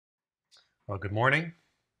Well, good morning.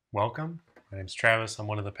 Welcome. My name's Travis. I'm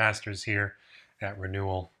one of the pastors here at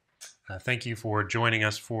Renewal. Thank you for joining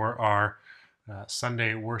us for our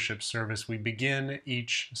Sunday worship service. We begin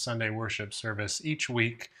each Sunday worship service each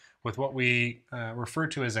week with what we refer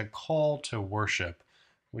to as a call to worship,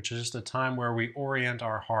 which is just a time where we orient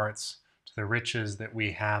our hearts to the riches that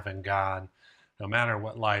we have in God, no matter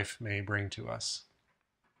what life may bring to us.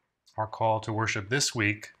 Our call to worship this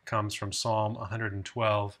week comes from Psalm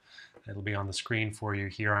 112. It'll be on the screen for you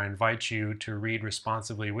here. I invite you to read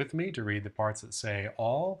responsively with me, to read the parts that say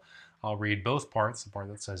all. I'll read both parts, the part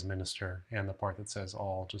that says minister and the part that says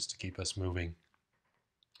all, just to keep us moving.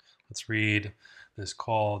 Let's read this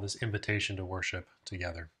call, this invitation to worship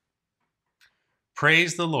together.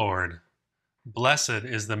 Praise the Lord. Blessed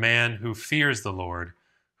is the man who fears the Lord,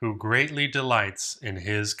 who greatly delights in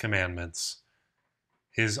his commandments.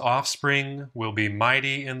 His offspring will be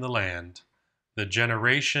mighty in the land. The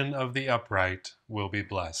generation of the upright will be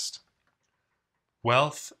blessed.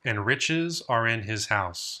 Wealth and riches are in his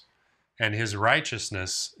house, and his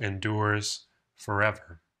righteousness endures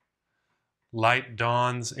forever. Light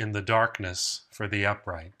dawns in the darkness for the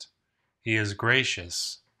upright. He is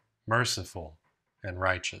gracious, merciful, and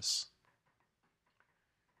righteous.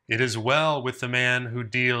 It is well with the man who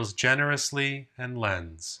deals generously and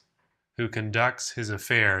lends, who conducts his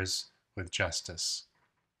affairs with justice.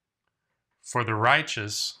 For the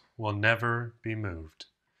righteous will never be moved.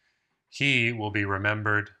 He will be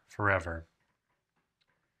remembered forever.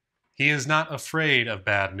 He is not afraid of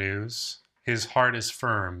bad news. His heart is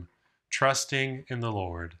firm, trusting in the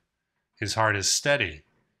Lord. His heart is steady.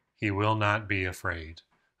 He will not be afraid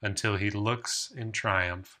until he looks in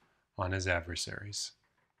triumph on his adversaries.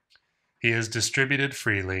 He has distributed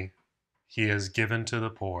freely. He has given to the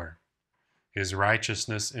poor. His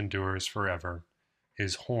righteousness endures forever.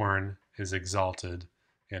 His horn is exalted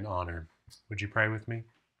in honor. Would you pray with me?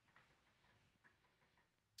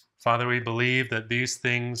 Father, we believe that these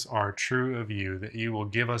things are true of you, that you will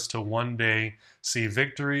give us to one day see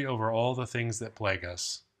victory over all the things that plague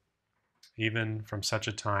us, even from such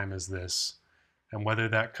a time as this. And whether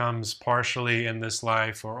that comes partially in this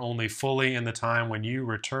life or only fully in the time when you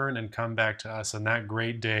return and come back to us on that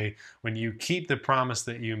great day when you keep the promise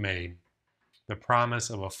that you made, the promise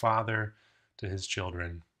of a father to his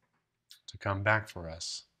children to come back for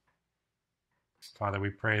us. Father, we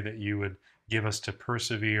pray that you would give us to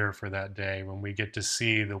persevere for that day when we get to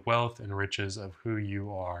see the wealth and riches of who you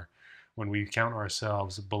are, when we count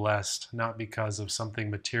ourselves blessed, not because of something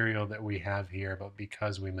material that we have here, but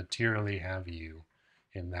because we materially have you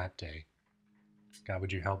in that day. God,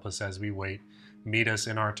 would you help us as we wait? Meet us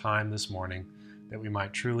in our time this morning, that we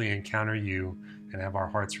might truly encounter you and have our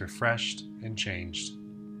hearts refreshed and changed.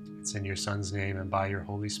 It's in your Son's name and by your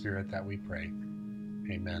Holy Spirit that we pray.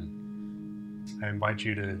 Amen. I invite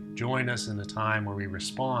you to join us in the time where we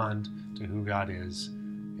respond to who God is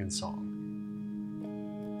in song.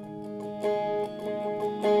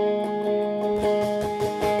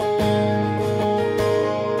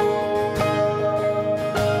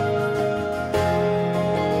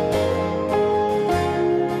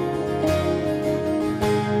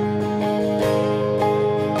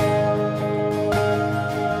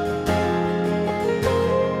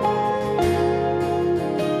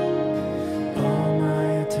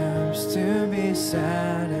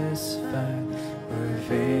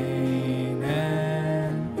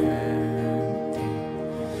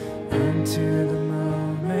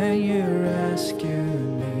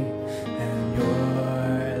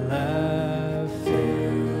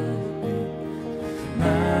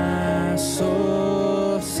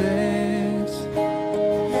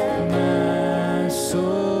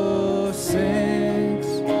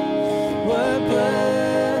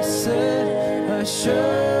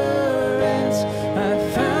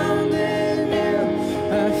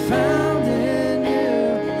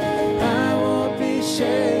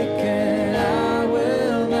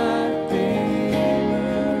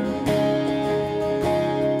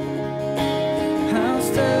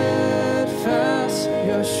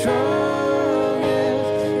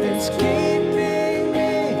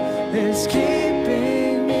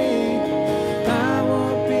 I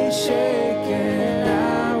won't be shaken,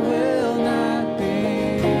 I will not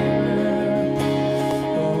be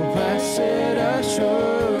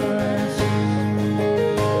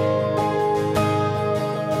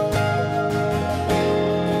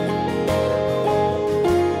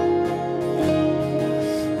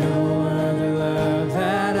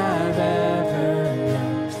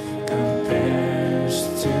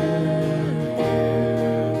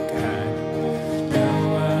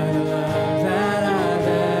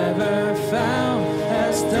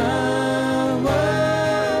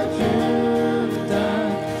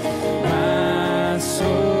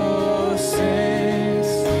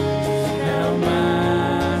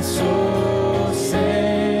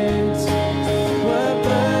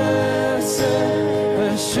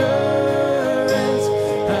assurance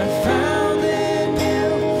I found in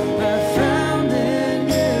you, I found in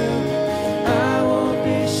you. I won't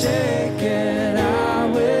be shaken, I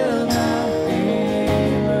will not be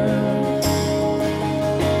moved.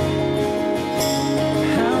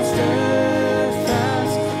 How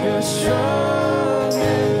steadfast your strong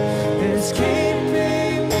hand is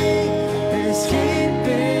keeping me, is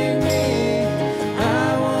keeping me.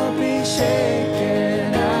 I won't be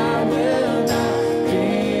shaken, I will not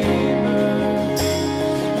be moved.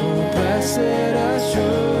 Oh, blessed assurance.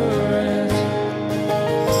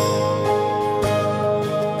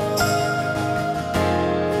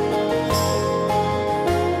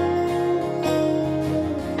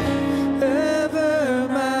 Ever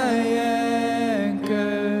my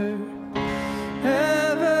anchor,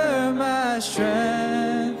 ever my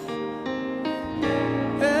strength,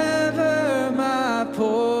 ever my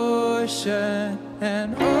portion,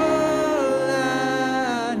 and all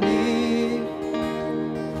I need,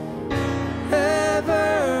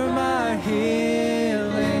 ever my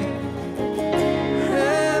healing,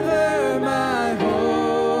 ever my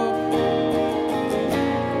hope,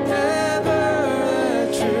 ever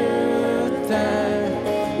the truth that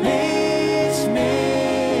leads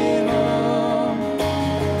me home,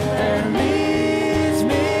 and leads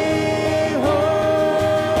me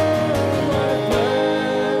home. What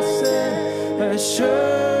blessed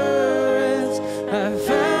assurance I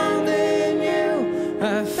found in you,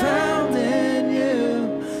 I found in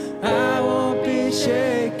you. I won't be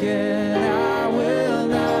shaken, I will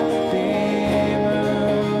not be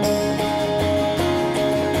moved.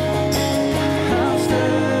 How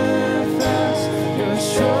steadfast your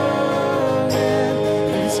strong hand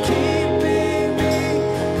is keeping me,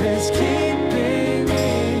 is keeping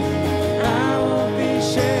me. I won't be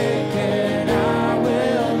shaken, I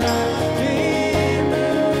will not be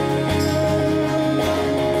moved.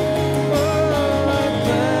 Oh,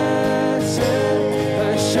 blessed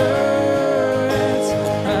assurance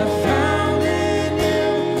I found in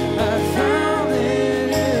you, I found in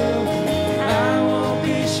you. I won't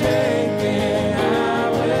be shaken, I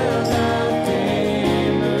will not be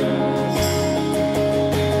moved.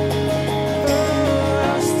 Oh,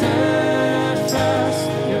 how steadfast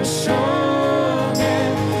your strong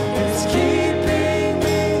hand is keeping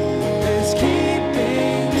me, is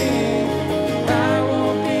keeping me. I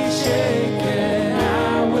won't be shaken, I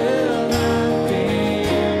will not be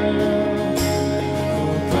moved.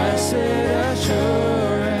 Oh, blessed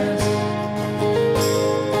assurance.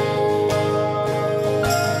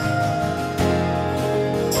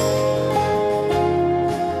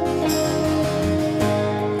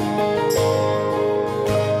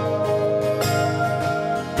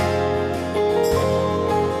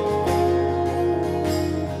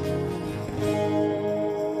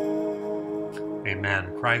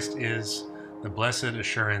 Amen. Christ is the blessed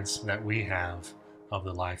assurance that we have of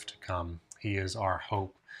the life to come. He is our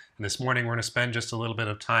hope. And this morning we're going to spend just a little bit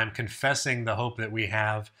of time confessing the hope that we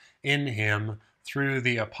have in Him through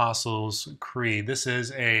the Apostles' Creed. This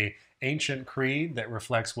is an ancient creed that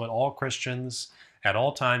reflects what all Christians at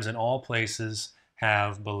all times and all places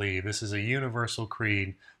have believed. This is a universal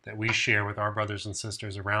creed that we share with our brothers and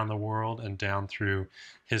sisters around the world and down through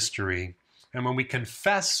history. And when we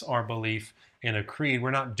confess our belief in a creed,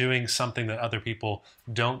 we're not doing something that other people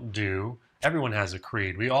don't do. Everyone has a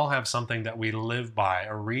creed. We all have something that we live by,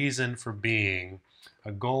 a reason for being,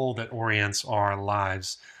 a goal that orients our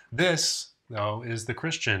lives. This, though, is the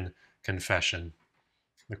Christian confession.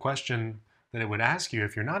 The question that it would ask you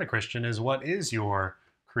if you're not a Christian is, what is your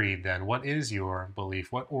creed then? What is your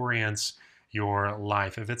belief? What orients your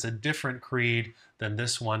life? If it's a different creed than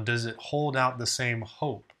this one, does it hold out the same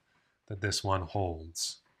hope that this one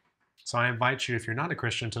holds? So I invite you, if you're not a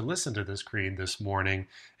Christian, to listen to this creed this morning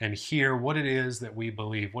and hear what it is that we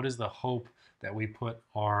believe. What is the hope that we put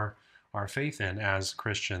our faith in as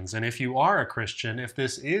Christians? And if you are a Christian, if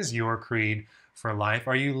this is your creed for life,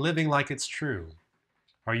 are you living like it's true?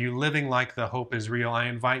 Are you living like the hope is real? I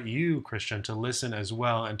invite you, Christian, to listen as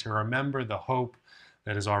well and to remember the hope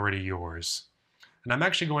that is already yours. And I'm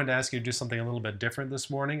actually going to ask you to do something a little bit different this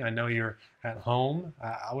morning. I know you're at home.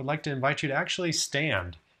 I would like to invite you to actually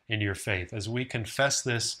stand in your faith as we confess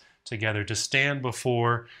this together, to stand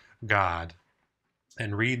before God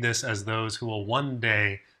and read this as those who will one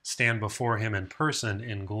day stand before Him in person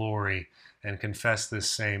in glory and confess this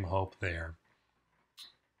same hope there.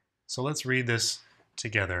 So let's read this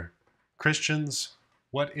together. Christians,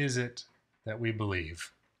 what is it that we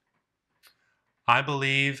believe? I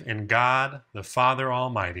believe in God, the Father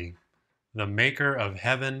Almighty, the maker of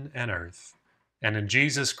heaven and earth, and in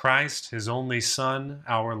Jesus Christ, His only Son,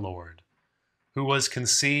 our Lord, who was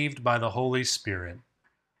conceived by the Holy Spirit,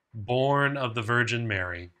 born of the Virgin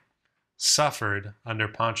Mary, suffered under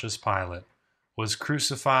Pontius Pilate, was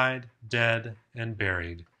crucified, dead, and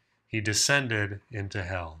buried. He descended into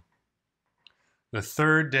hell. The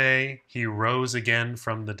third day he rose again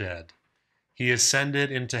from the dead. He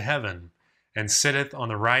ascended into heaven, and sitteth on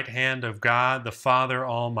the right hand of God the Father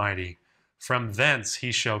Almighty. From thence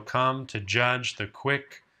he shall come to judge the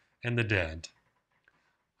quick and the dead.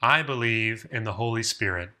 I believe in the Holy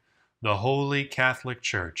Spirit, the holy Catholic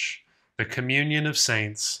Church, the communion of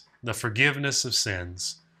saints, the forgiveness of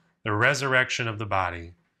sins, the resurrection of the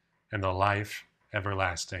body, and the life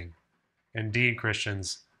everlasting. Indeed,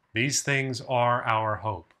 Christians, these things are our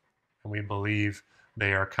hope, and we believe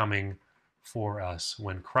they are coming for us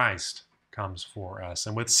when Christ comes for us.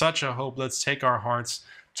 And with such a hope, let's take our hearts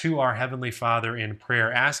to our Heavenly Father in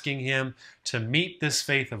prayer, asking Him to meet this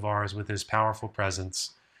faith of ours with His powerful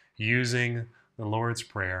presence, using the Lord's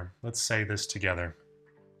Prayer. Let's say this together.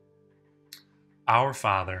 Our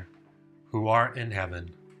Father, who art in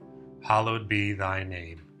heaven, hallowed be thy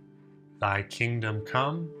name. Thy kingdom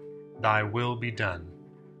come, thy will be done,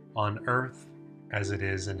 on earth as it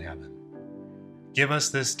is in heaven. Give us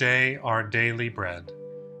this day our daily bread,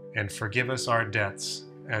 and forgive us our debts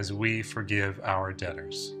as we forgive our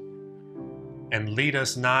debtors. And lead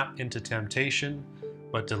us not into temptation,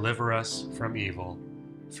 but deliver us from evil.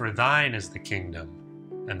 For thine is the kingdom,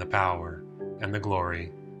 and the power, and the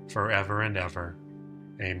glory, forever and ever.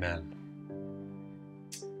 Amen.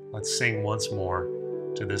 Let's sing once more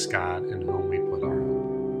to this God in whom we put our hope.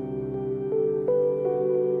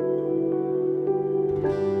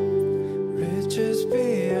 Riches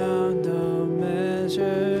beyond all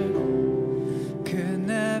measure could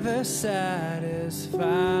never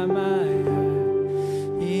satisfy my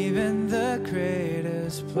heart. Even the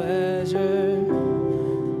greatest pleasure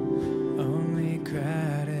only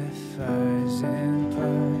gratifies in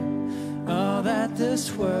part. All that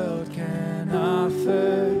this world can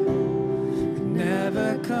offer could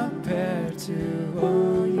never compare to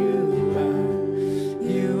who you are.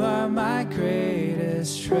 You are my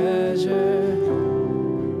greatest treasure,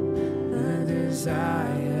 the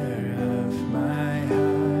desire of my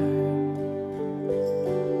heart.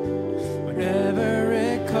 Whatever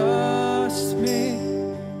it costs me,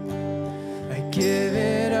 I give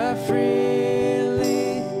it up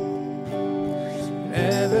freely.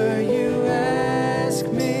 Whatever you ask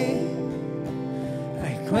me,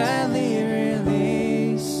 I gladly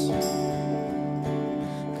release.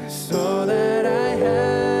 'Cause all that I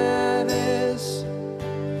have is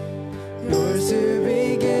yours to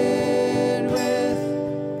begin with.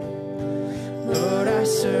 Lord, I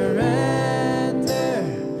surrender.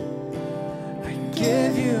 I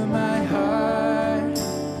give you my heart.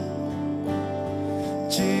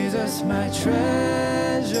 Jesus, my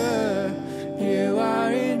treasure, you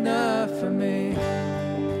are enough for me.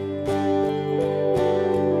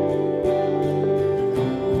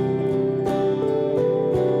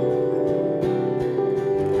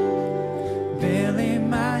 Veiling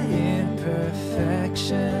my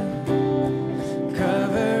imperfection,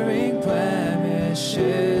 covering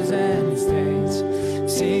blemishes and stains,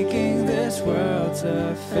 seeking this world's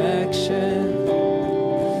affection,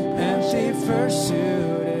 empty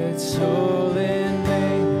pursuit, its soul in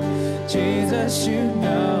vain. Jesus, you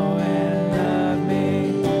know and love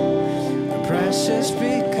me, precious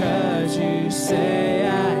because you say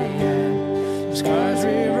I am. Scars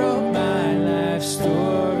rewrote my life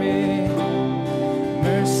story,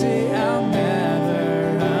 mercy I'll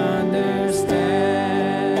never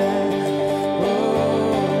understand.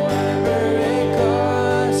 Oh, whatever it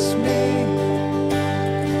costs me, I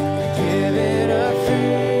give it up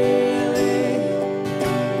freely.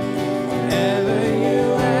 Whenever you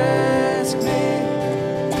ask me,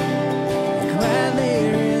 I gladly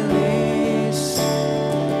release.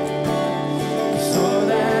 'Cause all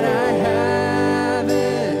that I have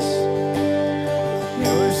is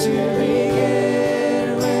yours to begin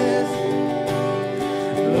with.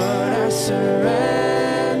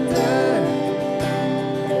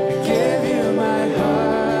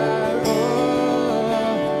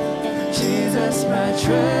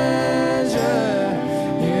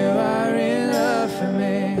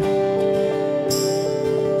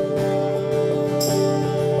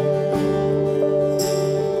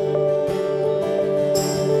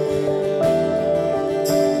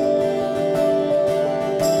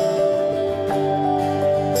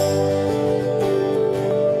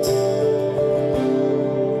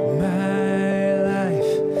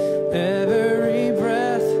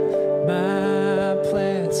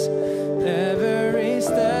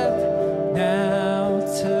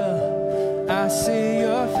 see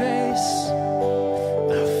your face.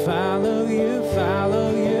 I follow you, follow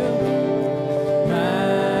you.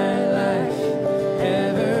 My life,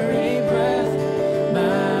 every breath,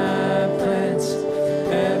 my plans,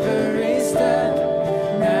 every step.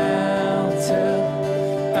 Now till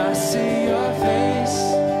I see your face,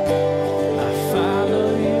 I follow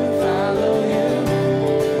you, follow you.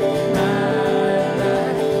 My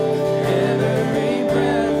life, every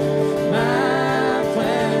breath, my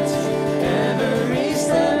plans, every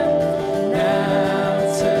step. Now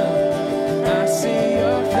till I see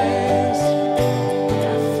your face, I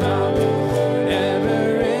follow whatever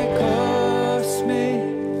it costs me.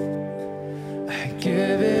 I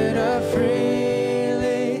give it up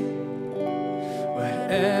freely.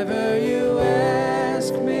 Whatever you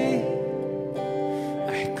ask me,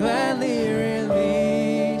 I gladly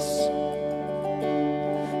release,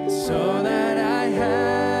 so that I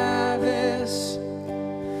have is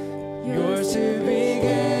yours to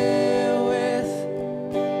begin with.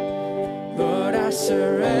 Lord, I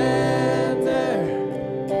surrender.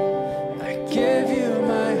 I give you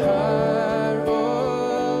my heart,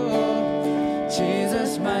 oh,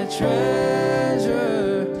 Jesus, my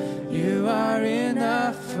treasure. You are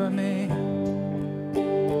enough for me.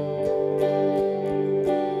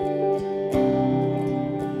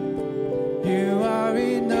 You are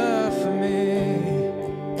enough for me.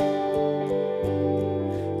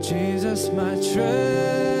 Jesus, my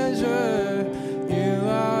treasure. You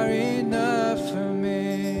are enough for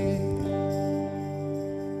me.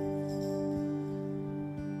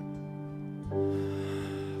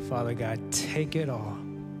 Father God, take it all.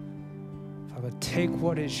 Father, take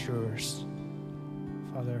what is yours.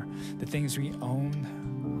 Father, the things we own,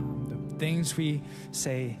 the things we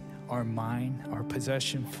say are mine, our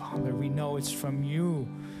possession, Father, we know it's from you.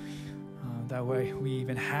 That way we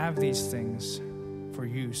even have these things for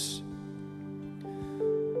use.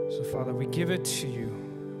 So, Father, we give it to you.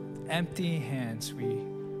 Empty hands, we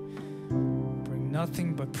bring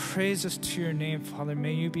nothing but praises to your name, Father.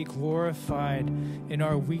 May you be glorified in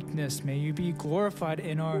our weakness. May you be glorified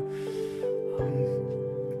in our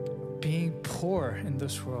being poor in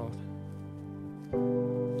this world.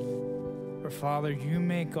 For Father, you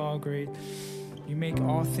make all great. You make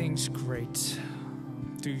all things great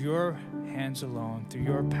through your hands alone, through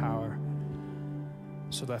your power,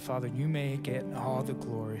 so that, Father, you may get all the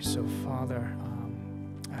glory. So, Father,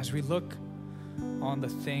 as we look on the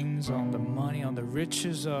things, on the money, on the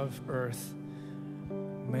riches of earth,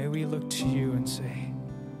 may we look to you and say,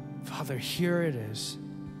 Father, here it is.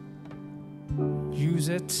 Use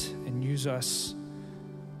it and use us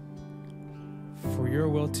for your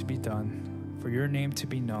will to be done, for your name to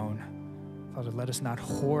be known. Father, let us not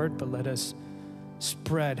hoard, but let us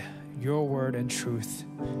spread your word and truth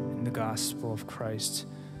in the gospel of Christ.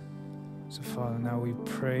 So, Father, now we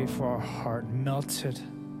pray for our heart melted.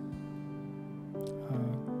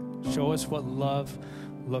 Show us what love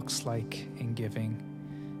looks like in giving.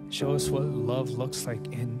 Show us what love looks like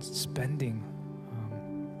in spending.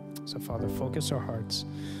 So, Father, focus our hearts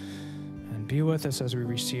and be with us as we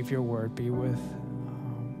receive your word. Be with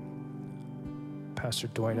Pastor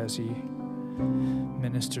Dwight as he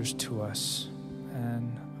ministers to us.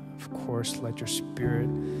 And, of course, let your spirit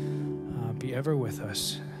be ever with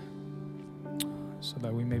us, so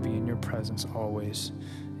that we may be in your presence always.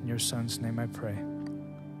 In your Son's name I pray.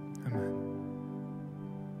 Amen.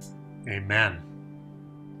 Amen.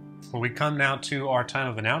 Well, we come now to our time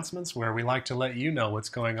of announcements, where we like to let you know what's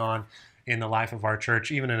going on in the life of our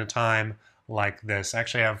church, even in a time like this.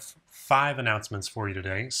 Actually, I have 5 announcements for you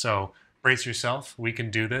today, so brace yourself. We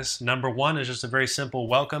can do this. Number 1 is just a very simple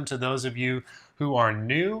welcome to those of you who are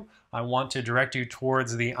new. I want to direct you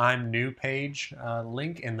towards the I'm New page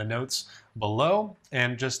link in the notes below,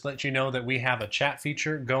 and just let you know that we have a chat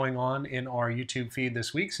feature going on in our YouTube feed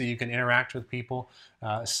this week, so you can interact with people,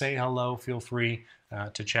 say hello, feel free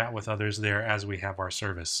to chat with others there as we have our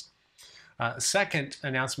service. Second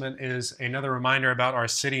announcement is another reminder about our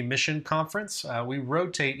City Mission Conference. We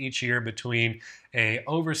rotate each year between a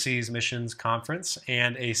overseas missions conference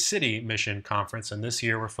and a city mission conference, and this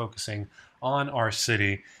year we're focusing on our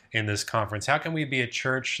city in this conference. How can we be a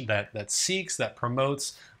church that seeks, that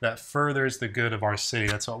promotes, that furthers the good of our city?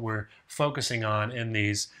 That's what we're focusing on in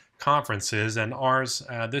these conferences, and ours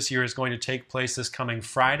this year is going to take place this coming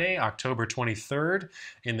Friday, October 23rd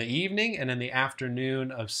in the evening, and in the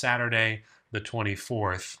afternoon of Saturday, the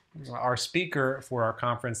 24th. Our speaker for our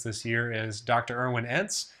conference this year is Dr. Erwin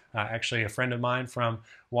Entz, actually a friend of mine from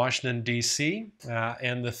Washington, D.C.,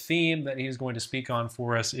 and the theme that he's going to speak on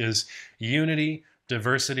for us is unity,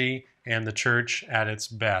 diversity, and the church at its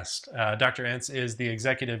best. Dr. Entz is the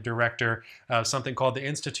executive director of something called the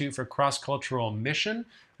Institute for Cross-Cultural Mission,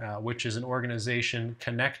 which is an organization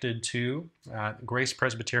connected to Grace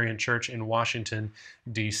Presbyterian Church in Washington,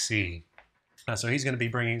 D.C. So he's going to be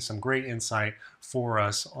bringing some great insight for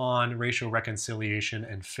us on racial reconciliation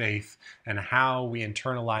and faith and how we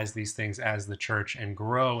internalize these things as the church and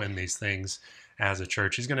grow in these things as a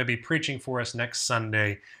church. He's going to be preaching for us next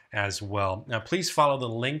Sunday as well. Now, please follow the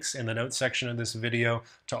links in the notes section of this video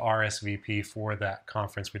to RSVP for that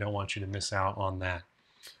conference. We don't want you to miss out on that.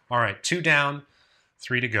 All right, 2 down,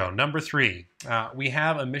 3 to go. Number 3, we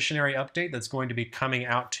have a missionary update that's going to be coming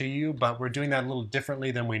out to you, but we're doing that a little differently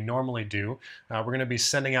than we normally do. We're going to be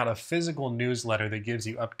sending out a physical newsletter that gives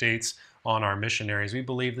you updates on our missionaries. We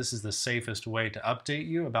believe this is the safest way to update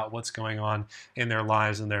you about what's going on in their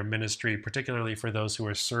lives and their ministry, particularly for those who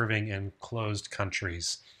are serving in closed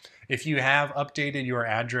countries. If you have updated your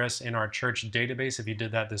address in our church database, if you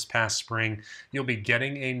did that this past spring, you'll be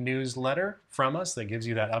getting a newsletter from us that gives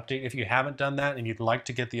you that update. If you haven't done that and you'd like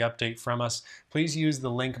to get the update from us, please use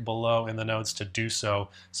the link below in the notes to do so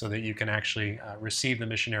that you can actually receive the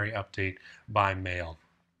missionary update by mail.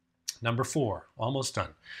 Number 4, almost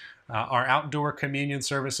done. Our outdoor communion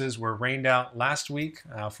services were rained out last week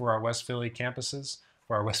for our West Philly campuses.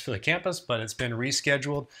 For our West Philly campus, but it's been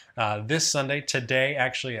rescheduled this Sunday, today,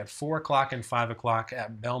 actually at 4 o'clock and 5 o'clock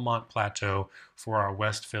at Belmont Plateau for our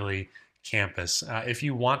West Philly campus. If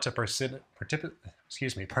you want to participate,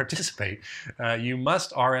 you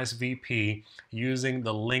must RSVP using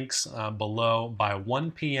the links below by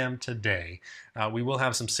 1 p.m. today. We will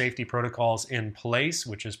have some safety protocols in place,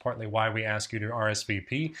 which is partly why we ask you to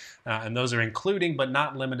RSVP, and those are including but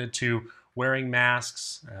not limited to wearing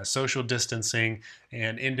masks, social distancing,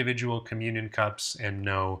 and individual communion cups, and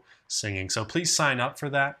no singing. So please sign up for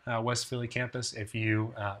that West Philly campus if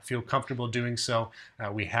you feel comfortable doing so.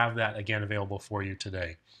 We have that again available for you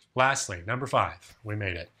today. Lastly, number 5, we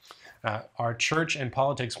made it. Our church and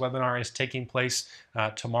politics webinar is taking place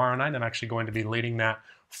tomorrow night. I'm actually going to be leading that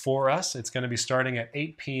for us. It's going to be starting at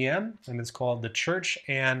 8 p.m. and it's called The Church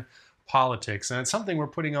and Politics, and it's something we're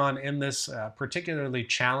putting on in this particularly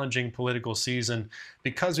challenging political season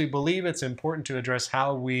because we believe it's important to address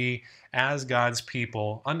how we, as God's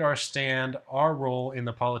people, understand our role in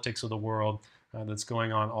the politics of the world that's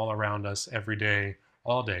going on all around us every day,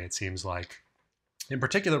 all day, it seems like. In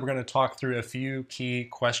particular, we're going to talk through a few key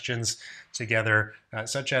questions together,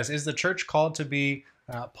 such as, is the church called to be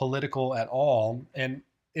political at all? And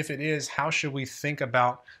if it is, how should we think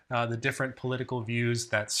about the different political views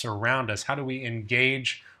that surround us? How do we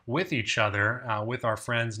engage with each other, with our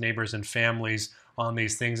friends, neighbors, and families on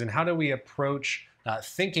these things? And how do we approach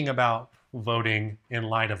thinking about voting in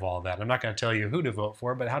light of all that? I'm not going to tell you who to vote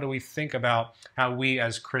for, but how do we think about how we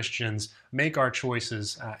as Christians make our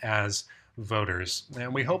choices as voters?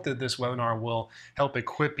 And we hope that this webinar will help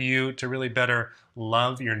equip you to really better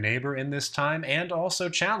love your neighbor in this time and also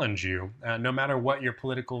challenge you, no matter what your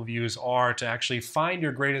political views are, to actually find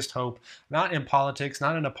your greatest hope, not in politics,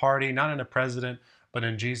 not in a party, not in a president, but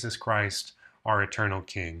in Jesus Christ, our eternal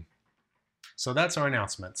King. So that's our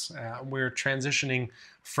announcements. We're transitioning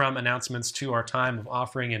from announcements to our time of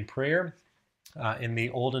offering and prayer. In the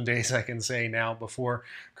olden days, I can say now, before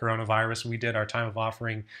coronavirus, we did our time of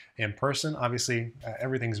offering in person. Obviously,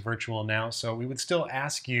 everything's virtual now, so we would still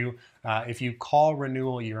ask you, if you call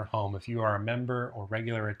Renewal your home, if you are a member or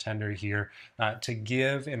regular attender here, to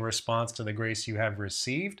give in response to the grace you have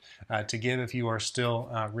received, to give if you are still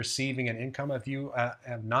receiving an income. If you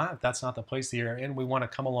have not, if that's not the place that you're in, we want to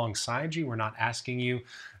come alongside you. We're not asking you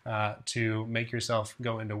to make yourself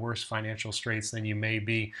go into worse financial straits than you may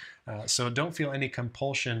be. So don't feel any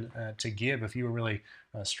compulsion to give if you are really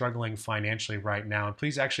struggling financially right now. And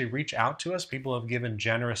please actually reach out to us. People have given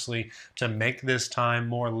generously to make this time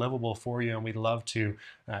more livable for you, and we'd love to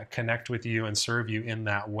connect with you and serve you in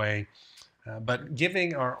that way. But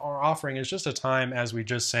giving or offering is just a time, as we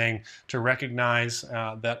just sang, to recognize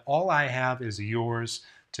that all I have is yours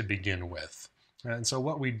to begin with. And so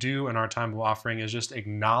what we do in our time of offering is just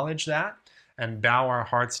acknowledge that and bow our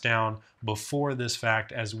hearts down before this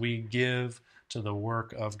fact as we give to the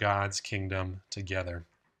work of God's kingdom together.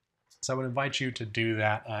 So I would invite you to do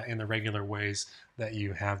that in the regular ways that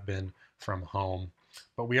you have been from home.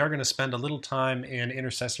 But we are going to spend a little time in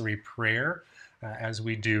intercessory prayer as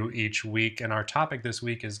we do each week. And our topic this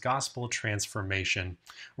week is gospel transformation.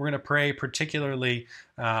 We're going to pray particularly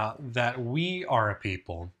that we are a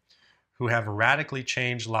people who have radically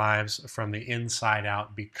changed lives from the inside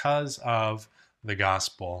out because of the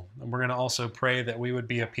gospel. And we're going to also pray that we would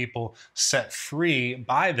be a people set free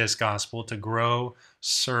by this gospel to grow,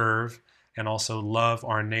 serve, and also love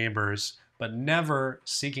our neighbors, but never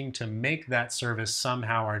seeking to make that service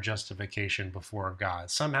somehow our justification before God,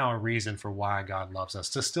 somehow a reason for why God loves us,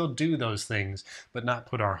 to still do those things, but not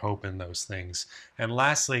put our hope in those things. And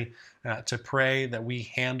lastly, to pray that we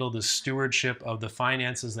handle the stewardship of the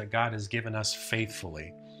finances that God has given us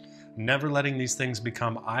faithfully, never letting these things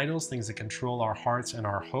become idols, things that control our hearts and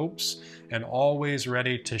our hopes, and always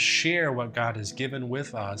ready to share what God has given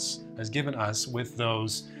us with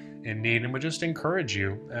those in need. And we just encourage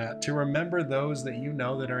you to remember those that you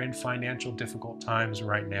know that are in financial difficult times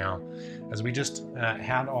right now. As we just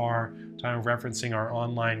had our time of referencing our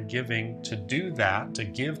online giving, to do that, to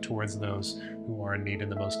give towards those who are in need in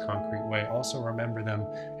the most concrete way. Also remember them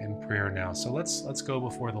in prayer now. So let's go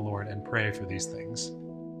before the Lord and pray for these things.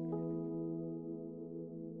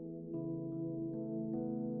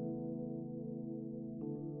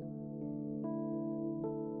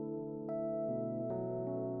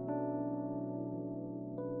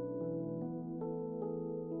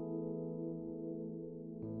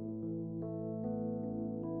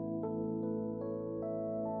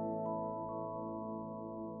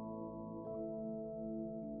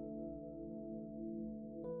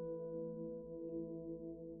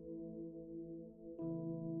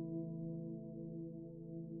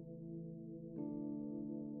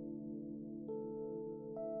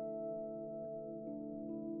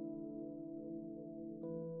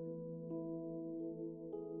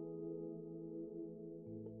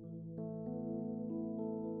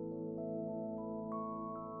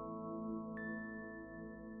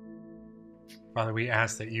 Father, we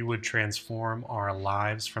ask that you would transform our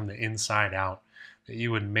lives from the inside out, that you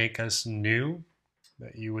would make us new,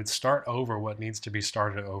 that you would start over what needs to be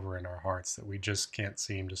started over in our hearts, that we just can't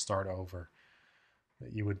seem to start over,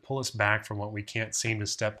 that you would pull us back from what we can't seem to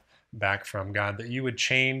step back from, God, that you would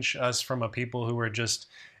change us from a people who are just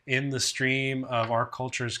in the stream of our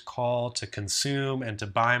culture's call to consume and to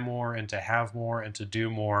buy more and to have more and to do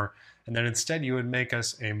more, and that instead you would make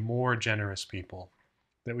us a more generous people,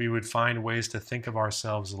 that we would find ways to think of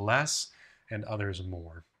ourselves less and others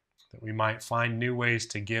more, that we might find new ways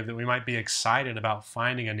to give, that we might be excited about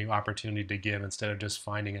finding a new opportunity to give instead of just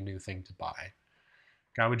finding a new thing to buy.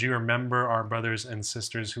 God, would you remember our brothers and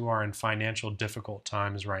sisters who are in financial difficult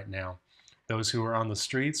times right now, those who are on the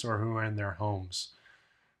streets or who are in their homes.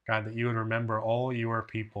 God, that you would remember all your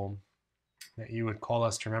people, that you would call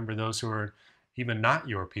us to remember those who are even not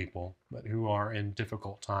your people, but who are in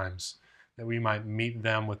difficult times, that we might meet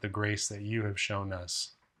them with the grace that you have shown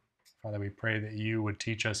us. Father, we pray that you would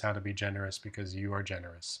teach us how to be generous because you are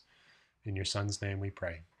generous. In your Son's name we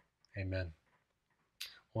pray. Amen.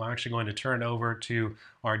 Well, I'm actually going to turn it over to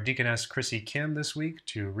our deaconess, Chrissy Kim, this week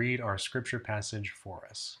to read our scripture passage for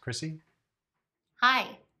us. Chrissy?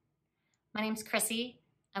 Hi, my name's Chrissy.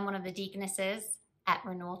 I'm one of the deaconesses at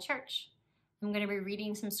Renewal Church. I'm going to be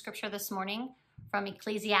reading some scripture this morning from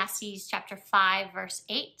Ecclesiastes chapter 5, verse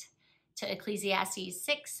 8 to Ecclesiastes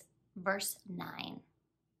 6, verse 9.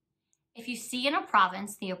 If you see in a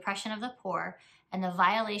province the oppression of the poor and the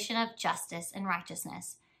violation of justice and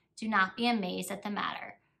righteousness, do not be amazed at the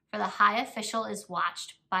matter, for the high official is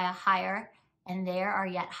watched by a higher, and there are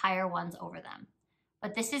yet higher ones over them.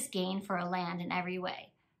 But this is gain for a land in every way,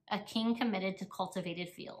 a king committed to cultivated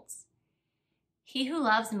fields. He who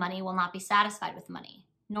loves money will not be satisfied with money,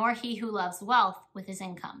 nor he who loves wealth with his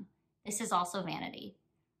income. This is also vanity.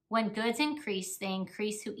 When goods increase, they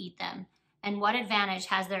increase who eat them, and what advantage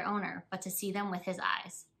has their owner but to see them with his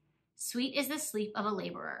eyes? Sweet is the sleep of a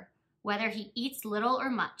laborer, whether he eats little or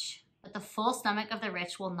much, but the full stomach of the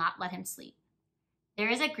rich will not let him sleep. There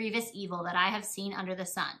is a grievous evil that I have seen under the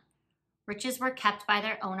sun. Riches were kept by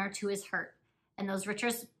their owner to his hurt, and those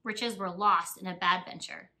riches were lost in a bad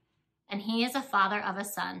venture. And he is a father of a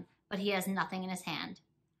son, but he has nothing in his hand.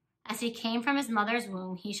 As he came from his mother's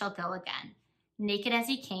womb, he shall go again, naked as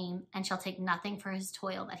he came, and shall take nothing for his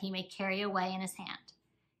toil that he may carry away in his hand.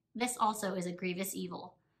 This also is a grievous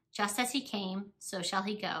evil. Just as he came, so shall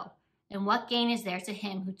he go. And what gain is there to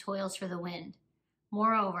him who toils for the wind?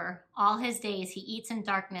 Moreover, all his days he eats in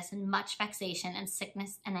darkness and much vexation and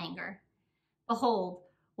sickness and anger. Behold,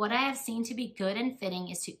 what I have seen to be good and fitting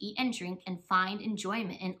is to eat and drink and find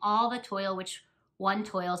enjoyment in all the toil which one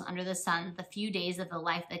toils under the sun the few days of the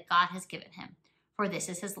life that God has given him, for this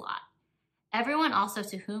is his lot. Everyone also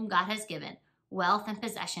to whom God has given wealth and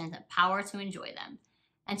possessions and power to enjoy them,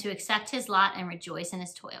 and to accept his lot and rejoice in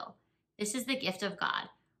his toil. This is the gift of God,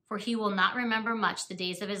 for he will not remember much the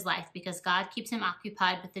days of his life, because God keeps him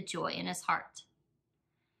occupied with the joy in his heart.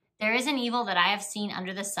 There is an evil that I have seen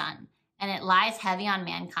under the sun, and it lies heavy on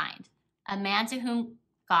mankind, a man to whom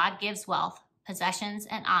God gives wealth, possessions,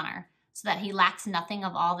 and honor, so that he lacks nothing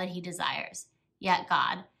of all that he desires. Yet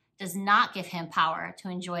God does not give him power to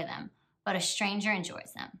enjoy them, but a stranger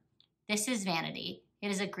enjoys them. This is vanity.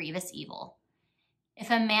 It is a grievous evil.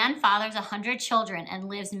 If a man fathers 100 children and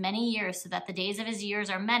lives many years so that the days of his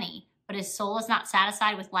years are many, but his soul is not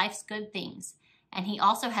satisfied with life's good things, and he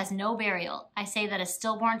also has no burial, I say that a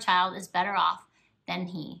stillborn child is better off than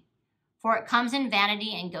he. For it comes in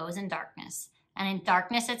vanity and goes in darkness, and in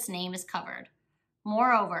darkness its name is covered.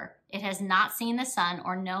 Moreover, it has not seen the sun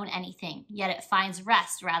or known anything, yet it finds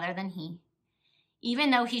rest rather than he.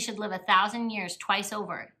 Even though he should live 1,000 years twice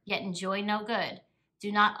over, yet enjoy no good,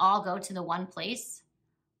 do not all go to the one place?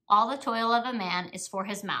 All the toil of a man is for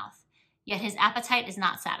his mouth, yet his appetite is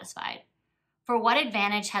not satisfied. For what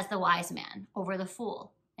advantage has the wise man over the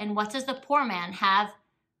fool? And what does the poor man have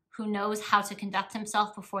who knows how to conduct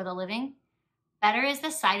himself before the living? Better is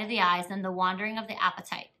the sight of the eyes than the wandering of the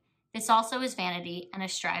appetite. This also is vanity and a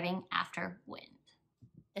striving after wind.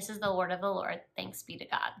 This is the word of the Lord. Thanks be to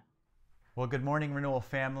God. Well, good morning, Renewal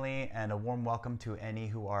family, and a warm welcome to any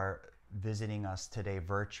who are visiting us today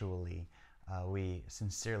virtually. We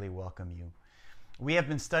sincerely welcome you. We have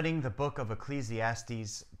been studying the book of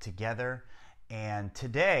Ecclesiastes together, and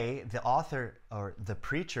today the author, or the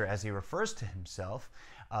preacher as he refers to himself,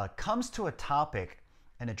 comes to a topic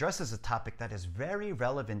and addresses a topic that is very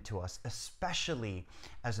relevant to us, especially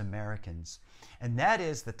as Americans. And that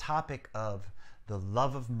is the topic of the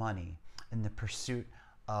love of money and the pursuit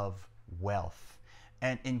of wealth.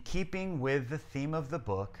 And in keeping with the theme of the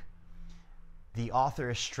book, the author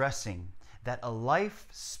is stressing that a life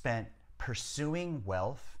spent pursuing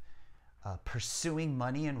wealth, pursuing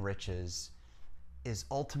money and riches, is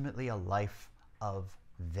ultimately a life of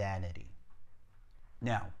vanity.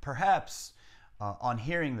 Now, perhaps on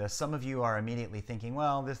hearing this, some of you are immediately thinking,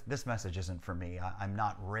 well, this message isn't for me. I'm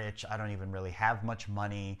not rich. I don't even really have much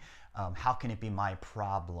money. How can it be my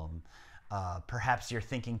problem? Perhaps you're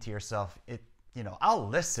thinking to yourself, I'll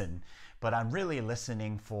listen, but I'm really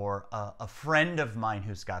listening for a friend of mine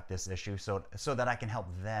who's got this issue so that I can help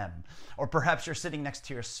them. Or perhaps you're sitting next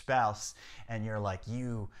to your spouse and you're like,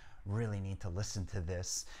 you really need to listen to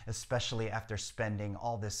this, especially after spending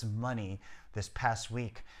all this money this past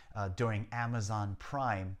week during Amazon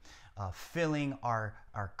Prime, filling our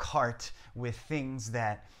cart with things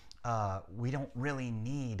that we don't really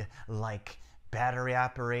need, like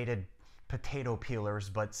battery-operated potato peelers,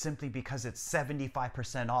 but simply because it's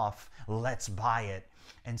 75% off, let's buy it.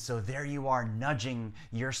 And so there you are nudging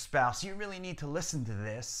your spouse. You really need to listen to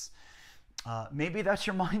this. Maybe that's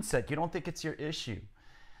your mindset. You don't think it's your issue.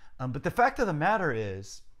 But the fact of the matter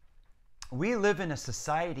is, we live in a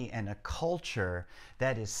society and a culture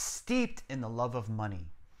that is steeped in the love of money,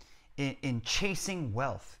 in chasing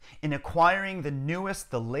wealth, in acquiring the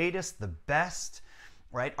newest, the latest, the best,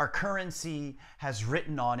 right? Our currency has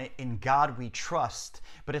written on it, "In God we trust,"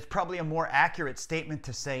 but it's probably a more accurate statement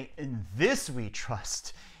to say, "In this we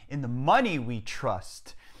trust, in the money we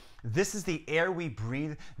trust." This is the air we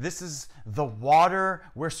breathe. This is the water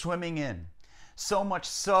we're swimming in. So much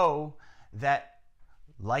so that,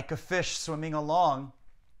 like a fish swimming along,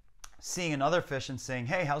 seeing another fish and saying,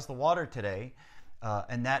 "Hey, how's the water today?"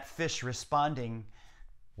 And that fish responding,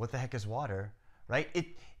 "What the heck is water?"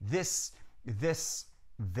 Right? This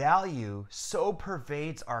value so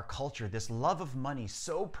pervades our culture, this love of money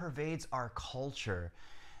so pervades our culture,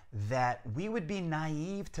 that we would be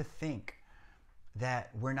naive to think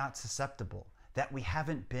that we're not susceptible, that we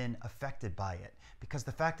haven't been affected by it. Because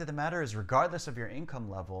the fact of the matter is, regardless of your income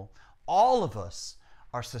level, all of us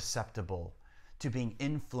are susceptible to being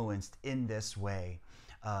influenced in this way,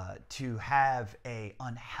 to have a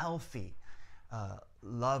unhealthy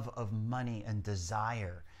love of money and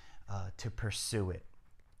desire to pursue it.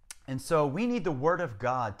 And so we need the Word of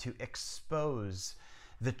God to expose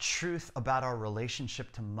the truth about our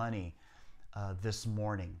relationship to money this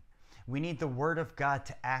morning. We need the Word of God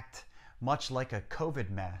to act much like a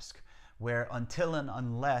COVID mask, where until and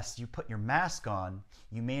unless you put your mask on,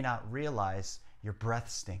 you may not realize your breath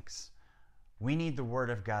stinks. We need the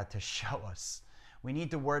Word of God to show us. We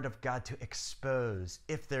need the Word of God to expose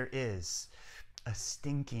if there is a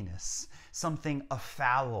stinkiness, something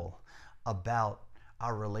afoul about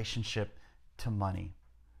our relationship to money.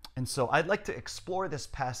 And so I'd like to explore this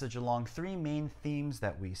passage along three main themes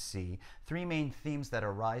that we see, three main themes that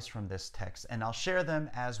arise from this text, and I'll share them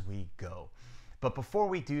as we go. But before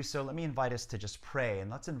we do so, let me invite us to just pray, and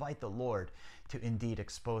let's invite the Lord to indeed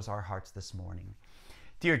expose our hearts this morning.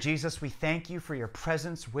 Dear Jesus, we thank you for your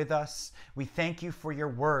presence with us. We thank you for your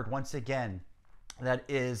word once again that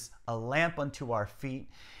is a lamp unto our feet.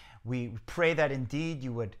 We pray that indeed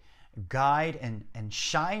you would guide and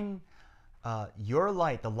shine your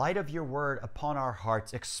light, the light of your word upon our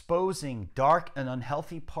hearts, exposing dark and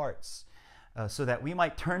unhealthy parts so that we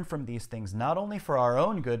might turn from these things, not only for our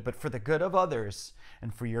own good, but for the good of others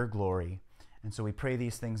and for your glory. And so we pray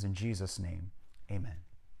these things in Jesus' name. Amen.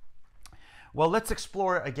 Well, let's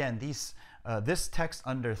explore again this text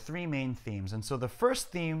under three main themes. And so the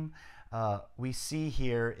first theme we see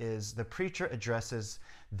here is the preacher addresses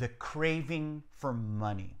the craving for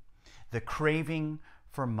money. The craving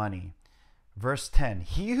for money. Verse 10,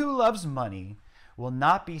 he who loves money will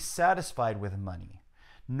not be satisfied with money,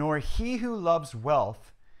 nor he who loves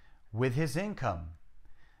wealth with his income.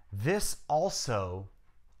 This also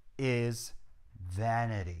is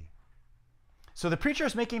vanity. So the preacher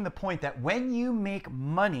is making the point that when you make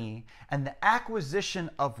money and the acquisition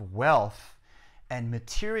of wealth and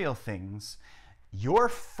material things, your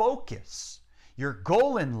focus, your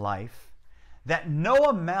goal in life, that no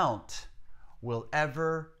amount will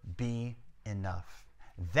ever be enough.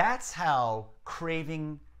 That's how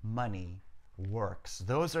craving money works.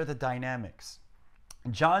 Those are the dynamics.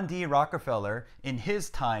 John D. Rockefeller, in his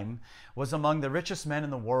time, was among the richest men in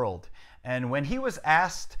the world. And when he was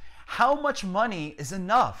asked how much money is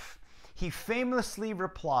enough, he famously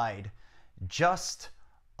replied, just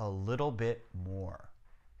a little bit more.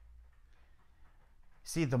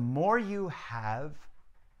 See, the more you have,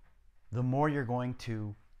 the more you're going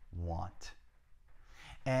to want.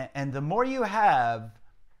 And the more you have,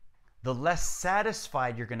 the less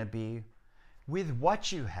satisfied you're going to be with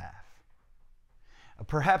what you have.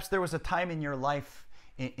 Perhaps there was a time in your life,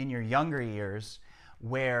 in your younger years,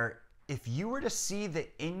 where if you were to see the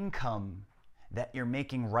income that you're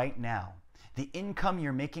making right now, the income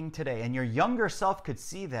you're making today, and your younger self could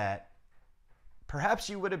see that, perhaps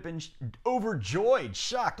you would have been overjoyed,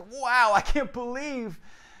 shocked. Wow, I can't believe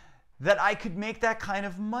that I could make that kind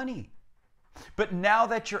of money. But now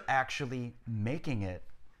that you're actually making it,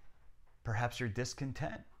 perhaps you're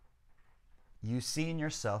discontent. You see in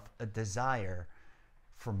yourself a desire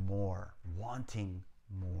for more, wanting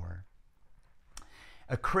more.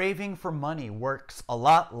 A craving for money works a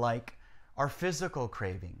lot like our physical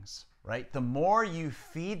cravings, right? The more you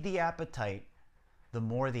feed the appetite, the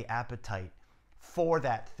more the appetite for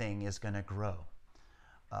that thing is going to grow.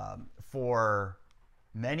 For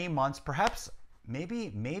many months, perhaps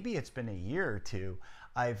maybe it's been a year or two,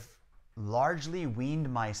 I've largely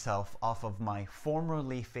weaned myself off of my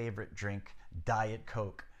formerly favorite drink, Diet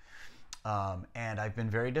Coke. And I've been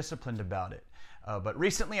very disciplined about it. But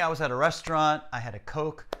recently I was at a restaurant, I had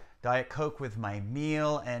a Diet Coke with my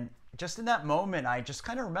meal, and just in that moment, I just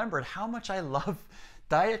kind of remembered how much I love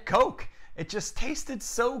Diet Coke. It just tasted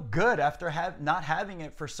so good after not having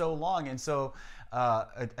it for so long. And so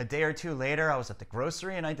a day or two later, I was at the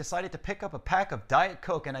grocery and I decided to pick up a pack of Diet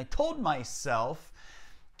Coke, and I told myself,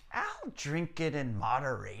 I'll drink it in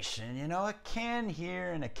moderation, a can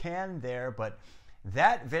here and a can there. But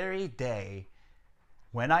that very day,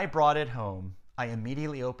 when I brought it home, I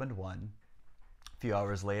immediately opened one. A few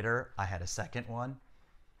hours later, I had a second one.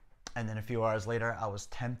 And then a few hours later, I was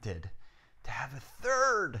tempted to have a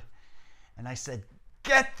third. And I said,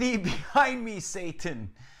 get thee behind me, Satan.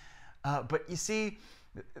 But you see,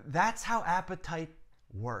 that's how appetite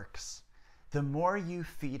works. The more you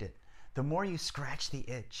feed it, the more you scratch the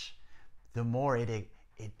itch, the more it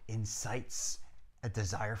incites a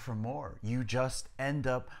desire for more. You just end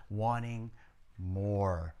up wanting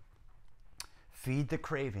more. Feed the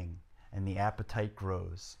craving and the appetite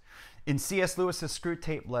grows. In C.S. Lewis's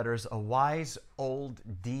Screwtape Letters, a wise old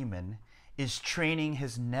demon is training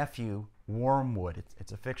his nephew Wormwood.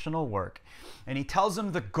 It's a fictional work. And he tells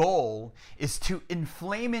him the goal is to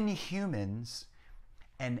inflame in humans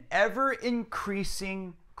an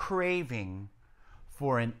ever-increasing craving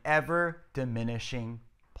for an ever-diminishing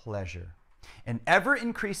pleasure. An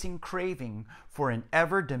ever-increasing craving for an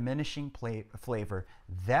ever-diminishing flavor.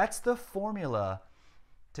 That's the formula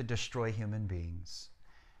to destroy human beings.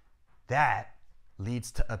 That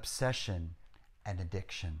leads to obsession and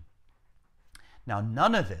addiction. Now,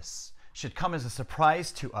 none of this should come as a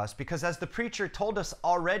surprise to us, because as the preacher told us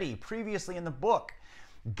already previously in the book,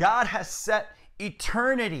 God has set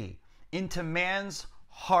eternity into man's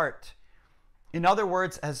heart. In other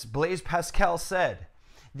words, as Blaise Pascal said,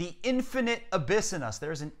 the infinite abyss in us.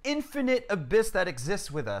 There's an infinite abyss that exists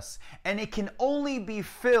with us, and it can only be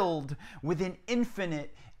filled with an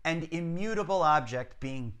infinite and immutable object,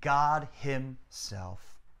 being God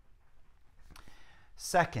Himself.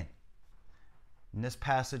 Second, In this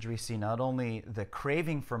passage, we see not only the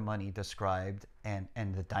craving for money described and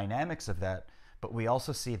the dynamics of that, but we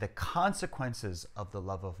also see the consequences of the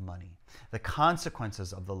love of money. The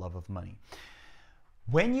consequences of the love of money.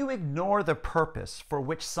 When you ignore the purpose for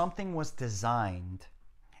which something was designed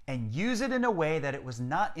and use it in a way that it was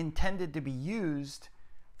not intended to be used,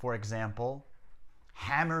 for example,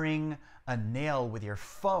 hammering a nail with your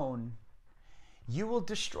phone, you will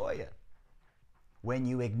destroy it. When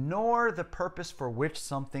you ignore the purpose for which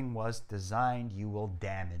something was designed, you will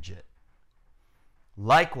damage it.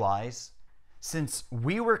 Likewise, since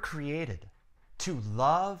we were created to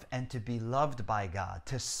love and to be loved by God,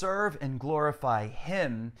 to serve and glorify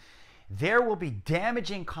Him, there will be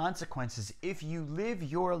damaging consequences if you live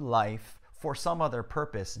your life for some other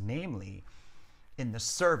purpose, namely in the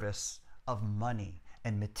service of money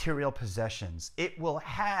and material possessions. It will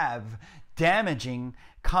have damaging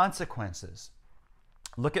consequences.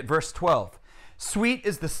 Look at verse 12. Sweet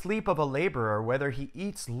is the sleep of a laborer, whether he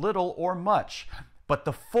eats little or much, but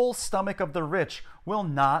the full stomach of the rich will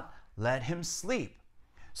not let him sleep.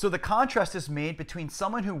 So the contrast is made between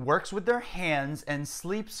someone who works with their hands and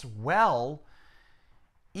sleeps well,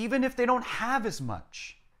 even if they don't have as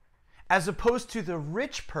much, as opposed to the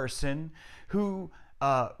rich person who,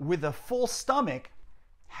 with a full stomach,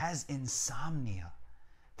 has insomnia.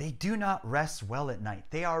 They do not rest well at night.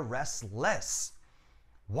 They are restless.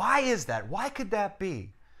 Why is that? Why could that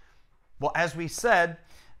be? Well, as we said,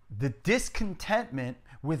 the discontentment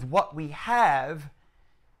with what we have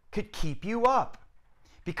could keep you up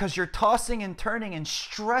because you're tossing and turning and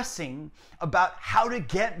stressing about how to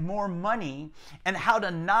get more money and how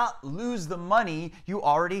to not lose the money you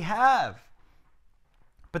already have.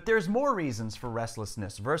 But there's more reasons for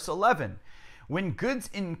restlessness. Verse 11, when goods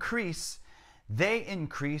increase, they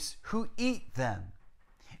increase who eat them.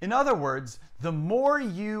 In other words, the more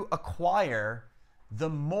you acquire, the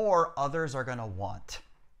more others are going to want.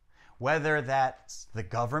 Whether that's the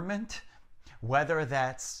government, whether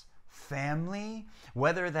that's family,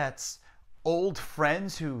 whether that's old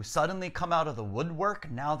friends who suddenly come out of the woodwork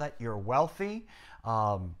now that you're wealthy.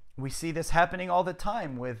 We see this happening all the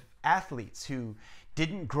time with athletes who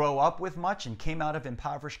didn't grow up with much and came out of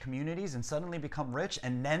impoverished communities and suddenly become rich,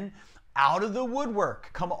 and then out of the woodwork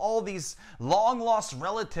come all these long-lost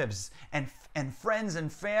relatives and friends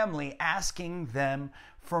and family asking them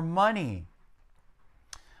for money.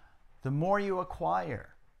 The more you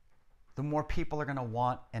acquire, the more people are going to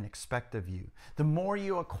want and expect of you. The more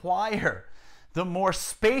you acquire, the more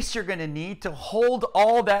space you're going to need to hold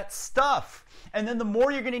all that stuff. And then the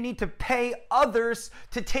more you're going to need to pay others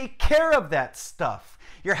to take care of that stuff.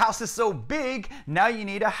 Your house is so big, now you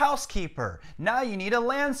need a housekeeper. Now you need a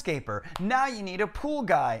landscaper. Now you need a pool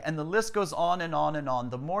guy. And the list goes on and on and on.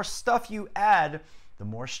 The more stuff you add, the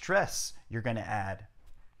more stress you're going to add.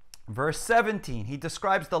 Verse 17, he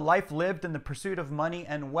describes the life lived in the pursuit of money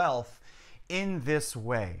and wealth in this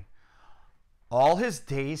way. All his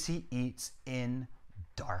days he eats in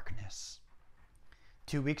darkness.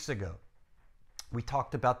 2 weeks ago, we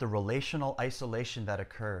talked about the relational isolation that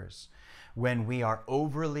occurs when we are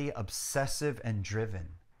overly obsessive and driven.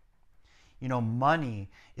 You know, money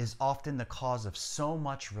is often the cause of so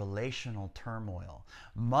much relational turmoil.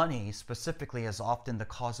 Money specifically is often the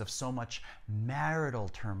cause of so much marital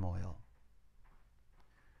turmoil.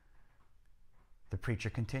 The preacher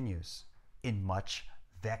continues, in much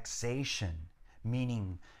vexation,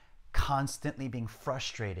 meaning constantly being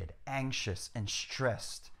frustrated, anxious, and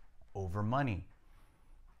stressed over money.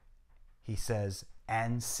 He says,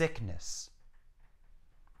 and sickness.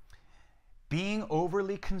 Being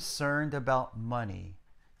overly concerned about money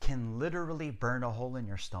can literally burn a hole in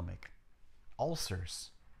your stomach. Ulcers.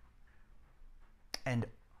 And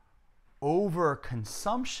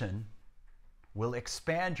overconsumption will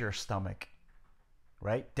expand your stomach.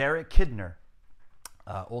 Right? Derek Kidner,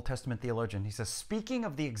 Old Testament theologian, he says, speaking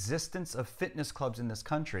of the existence of fitness clubs in this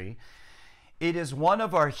country, it is one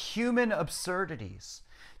of our human absurdities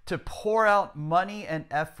to pour out money and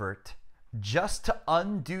effort just to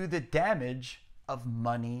undo the damage of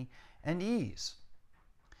money and ease.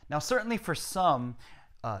 Now, certainly for some,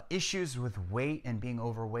 issues with weight and being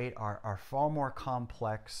overweight are far more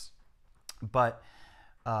complex. But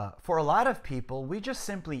for a lot of people, we just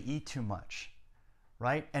simply eat too much,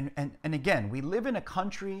 right? And again, we live in a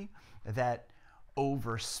country that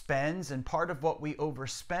overspends, and part of what we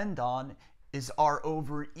overspend on is our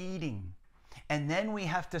overeating. And then we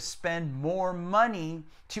have to spend more money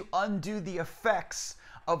to undo the effects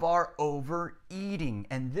of our overeating.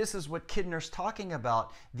 And this is what Kidner's talking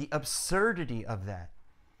about, the absurdity of that.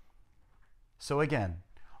 So again,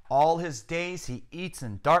 All his days he eats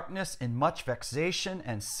in darkness, in much vexation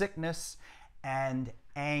and sickness and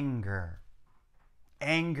anger.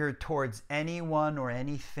 Anger towards anyone or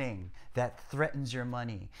anything that threatens your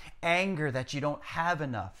money. Anger that you don't have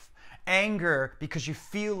enough. Anger because you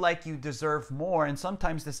feel like you deserve more. And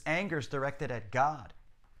sometimes this anger is directed at God.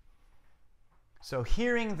 So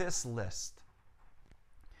hearing this list,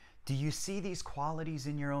 do you see these qualities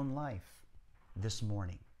in your own life this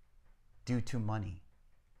morning due to money?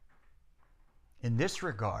 In this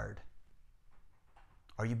regard,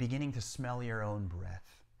 are you beginning to smell your own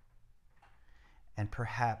breath? And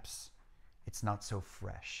perhaps it's not so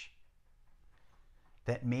fresh.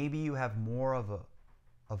 That maybe you have more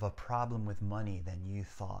of a problem with money than you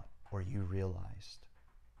thought or you realized.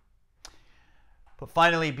 But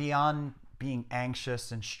finally, beyond being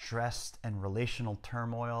anxious and stressed and relational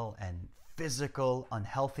turmoil and physical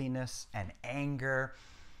unhealthiness and anger,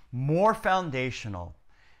 more foundational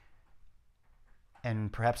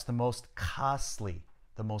and perhaps the most costly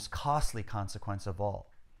consequence of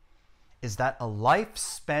all is that a life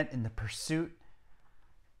spent in the pursuit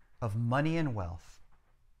of money and wealth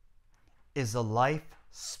is a life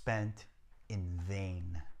spent in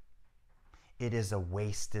vain. It is a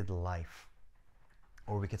wasted life.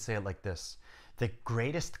 Or we could say it like this: the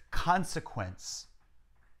greatest consequence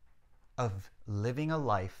of living a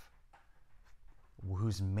life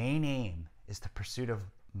whose main aim is the pursuit of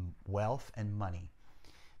wealth and money,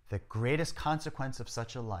 the greatest consequence of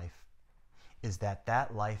such a life is that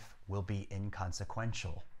that life will be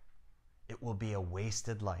inconsequential. It will be a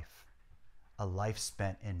wasted life, a life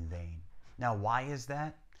spent in vain. Now, why is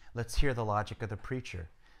that? Let's hear the logic of the preacher.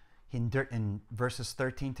 In verses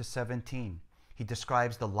 13 to 17, he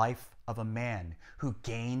describes the life of a man who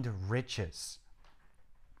gained riches.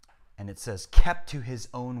 And it says, kept to his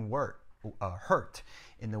own hurt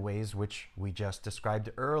in the ways which we just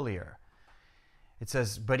described earlier. It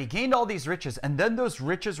says, but he gained all these riches, and then those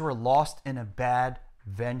riches were lost in a bad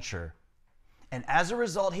venture. And as a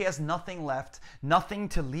result, he has nothing left, nothing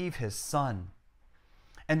to leave his son.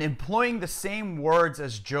 And employing the same words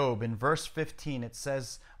as Job, in verse 15, it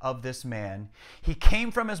says of this man, he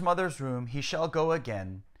came from his mother's womb, he shall go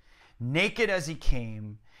again, naked as he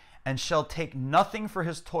came, and shall take nothing for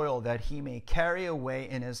his toil that he may carry away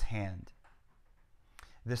in his hand.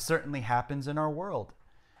 This certainly happens in our world.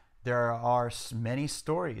 There are many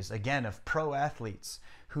stories, again, of pro athletes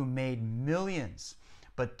who made millions,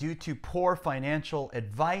 but due to poor financial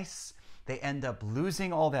advice, they end up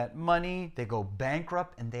losing all that money, they go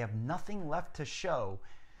bankrupt, and they have nothing left to show.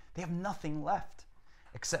 They have nothing left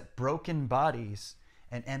except broken bodies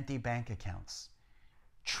and empty bank accounts.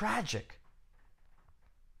 Tragic.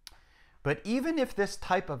 But even if this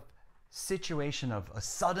type of situation of a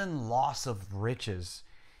sudden loss of riches,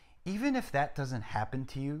 even if that doesn't happen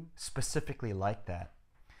to you specifically like that,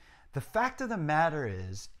 the fact of the matter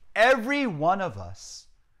is every one of us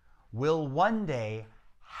will one day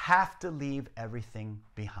have to leave everything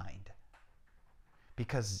behind.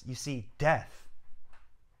 Because you see, death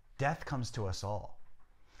comes to us all.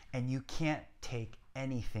 And you can't take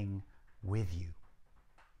anything with you.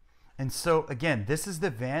 And so, again, this is the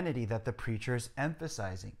vanity that the preacher is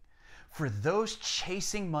emphasizing. For those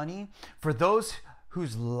chasing money, for those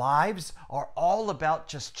whose lives are all about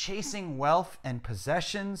just chasing wealth and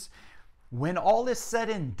possessions, when all is said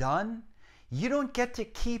and done, you don't get to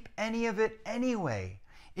keep any of it anyway.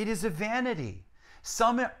 It is a vanity.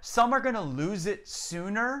 Some are going to lose it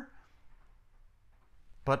sooner,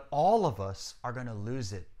 but all of us are going to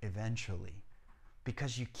lose it eventually,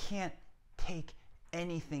 because you can't take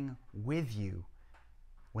anything with you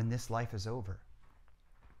when this life is over.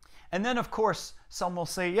 And then, of course, some will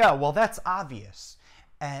say, yeah, well, that's obvious.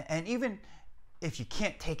 And even if you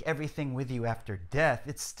can't take everything with you after death,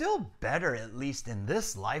 it's still better, at least in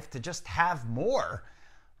this life, to just have more,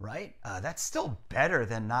 right? That's still better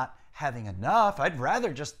than not having enough. I'd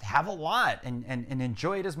rather just have a lot and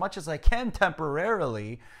enjoy it as much as I can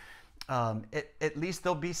temporarily. At least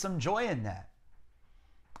there'll be some joy in that.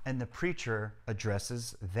 And the preacher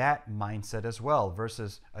addresses that mindset as well.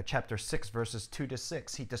 Chapter 6, verses 2 to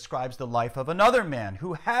 6. He describes the life of another man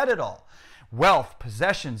who had it all. Wealth,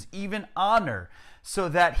 possessions, even honor, so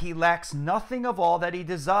that he lacks nothing of all that he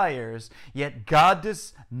desires. Yet God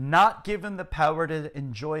does not give him the power to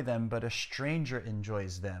enjoy them, but a stranger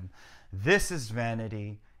enjoys them. This is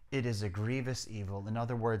vanity. It is a grievous evil. In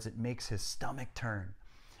other words, it makes his stomach turn.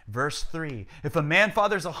 Verse 3, if a man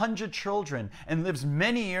fathers 100 children and lives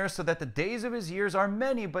many years so that the days of his years are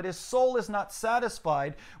many, but his soul is not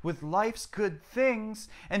satisfied with life's good things,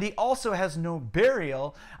 and he also has no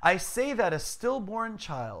burial, I say that a stillborn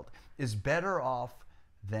child is better off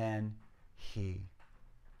than he.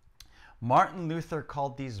 Martin Luther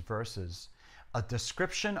called these verses a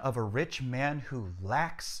description of a rich man who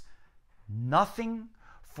lacks nothing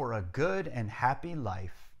for a good and happy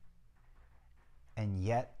life, and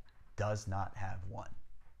yet does not have one.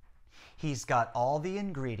 He's got all the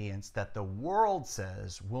ingredients that the world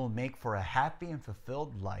says will make for a happy and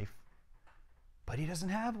fulfilled life, but he doesn't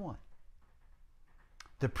have one.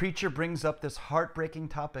 The preacher brings up this heartbreaking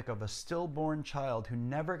topic of a stillborn child who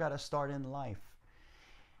never got a start in life.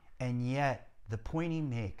 And yet, the point he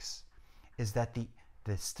makes is that the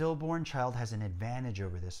stillborn child has an advantage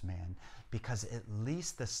over this man, because at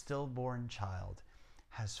least the stillborn child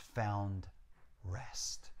has found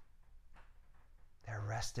rest. They're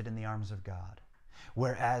rested in the arms of God.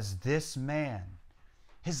 Whereas this man,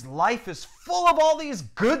 his life is full of all these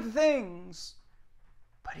good things,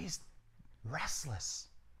 but he's restless.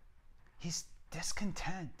 He's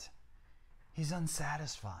discontent. He's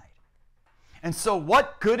unsatisfied. And so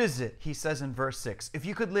what good is it, he says in verse 6, if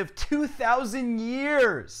you could live 2,000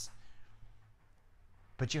 years,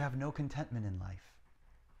 but you have no contentment in life?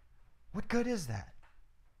 What good is that?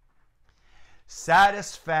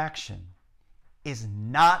 Satisfaction is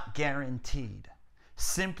not guaranteed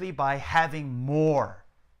simply by having more.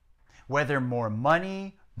 Whether more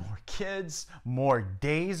money, more kids, more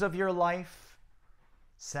days of your life,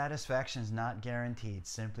 satisfaction is not guaranteed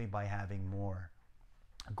simply by having more.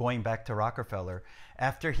 Going back to Rockefeller,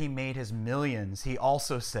 after he made his millions, he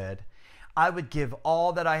also said, I would give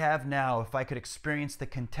all that I have now if I could experience the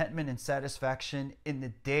contentment and satisfaction in the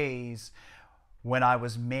days when I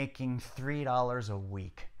was making $3 a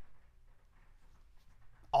week.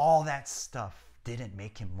 All that stuff didn't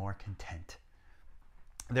make him more content.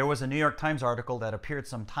 There was a New York Times article that appeared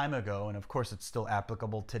some time ago, and of course it's still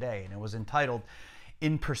applicable today, and it was entitled,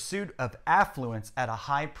 In Pursuit of Affluence at a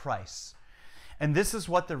High Price. And this is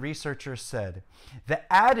what the researchers said.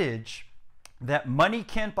 The adage that money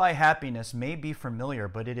can't buy happiness may be familiar,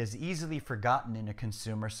 but it is easily forgotten in a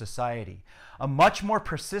consumer society. A much more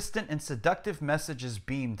persistent and seductive message is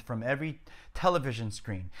beamed from every television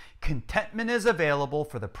screen. Contentment is available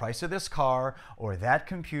for the price of this car or that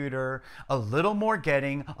computer, a little more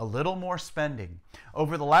getting, a little more spending.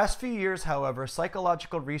 Over the last few years, however,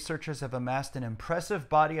 psychological researchers have amassed an impressive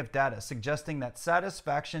body of data suggesting that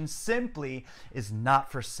satisfaction simply is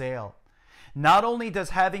not for sale. Not only does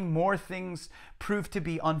having more things prove to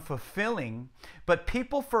be unfulfilling, but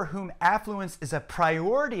people for whom affluence is a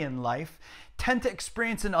priority in life tend to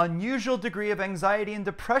experience an unusual degree of anxiety and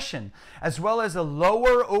depression, as well as a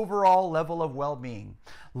lower overall level of well-being.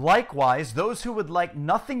 Likewise, those who would like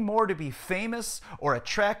nothing more to be famous or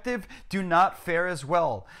attractive do not fare as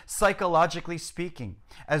well, psychologically speaking,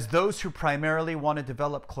 as those who primarily want to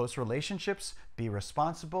develop close relationships, be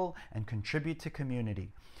responsible, and contribute to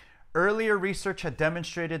community. Earlier research had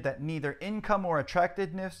demonstrated that neither income or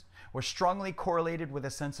attractiveness were strongly correlated with a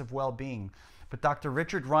sense of well-being. But Dr.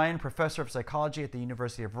 Richard Rhyan, professor of psychology at the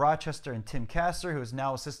University of Rochester, and Tim Kasser, who is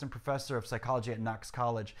now assistant professor of psychology at Knox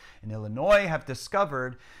College in Illinois, have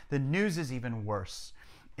discovered the news is even worse.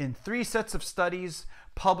 In 3 sets of studies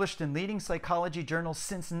published in leading psychology journals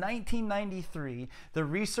since 1993, the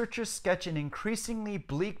researchers sketch an increasingly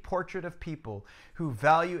bleak portrait of people who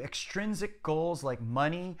value extrinsic goals like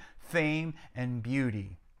money, fame, and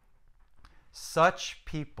beauty. Such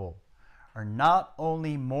people are not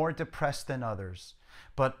only more depressed than others,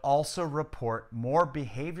 but also report more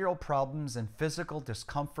behavioral problems and physical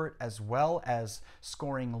discomfort, as well as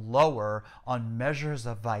scoring lower on measures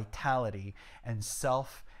of vitality and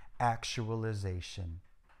self-actualization.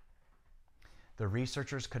 The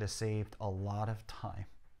researchers could have saved a lot of time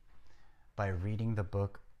by reading the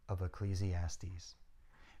book of Ecclesiastes,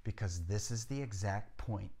 because this is the exact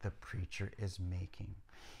point the preacher is making.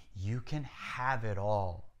 You can have it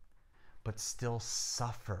all, but still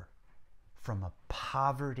suffer from a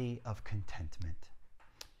poverty of contentment.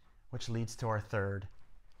 Which leads to our third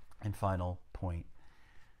and final point: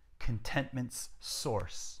 contentment's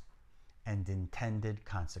source and intended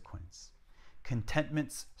consequence.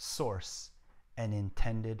 Contentment's source and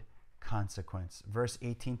intended consequence. Verse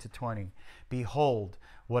 18 to 20. Behold,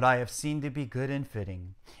 what I have seen to be good and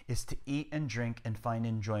fitting is to eat and drink and find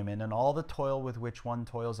enjoyment in all the toil with which one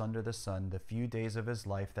toils under the sun, the few days of his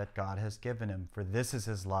life that God has given him, for this is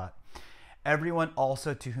his lot. Everyone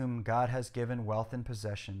also to whom God has given wealth and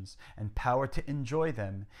possessions and power to enjoy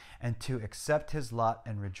them and to accept his lot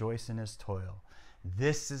and rejoice in his toil.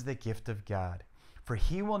 This is the gift of God. For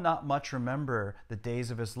he will not much remember the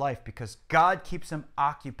days of his life, because God keeps him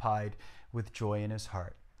occupied with joy in his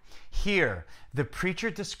heart. Here, the preacher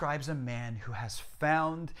describes a man who has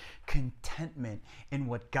found contentment in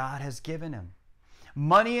what God has given him.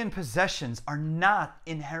 Money and possessions are not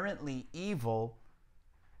inherently evil.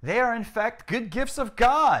 They are, in fact, good gifts of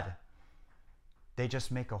God. They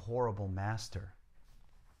just make a horrible master.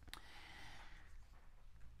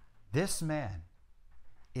 This man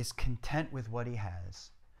is content with what he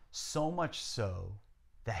has, so much so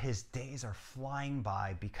that his days are flying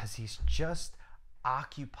by because he's just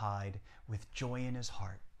occupied with joy in his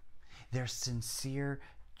heart. There's sincere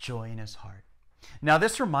joy in his heart. Now,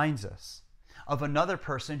 this reminds us of another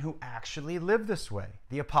person who actually lived this way,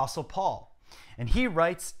 the Apostle Paul. And he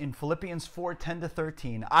writes in Philippians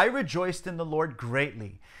 4:10-13, I rejoiced in the Lord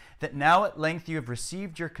greatly that now at length you have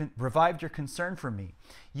revived your concern for me.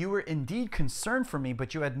 You were indeed concerned for me,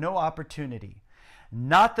 but you had no opportunity.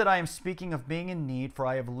 Not that I am speaking of being in need, for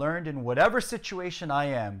I have learned in whatever situation I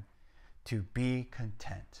am to be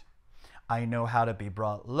content. I know how to be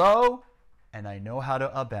brought low, and I know how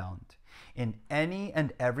to abound. In any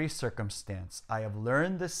and every circumstance, I have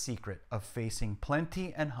learned the secret of facing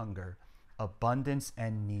plenty and hunger, abundance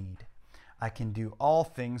and need. I can do all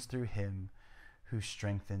things through him who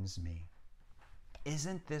strengthens me.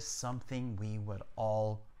 Isn't this something we would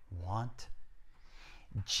all want?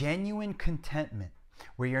 Genuine contentment,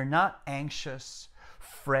 where you're not anxious,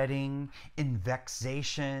 fretting, in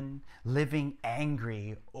vexation, living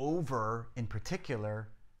angry over, in particular,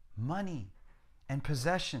 money and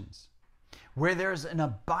possessions. Where there's an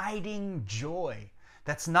abiding joy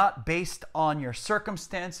that's not based on your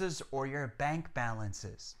circumstances or your bank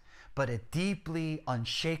balances, but a deeply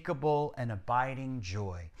unshakable and abiding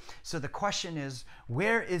joy. So the question is,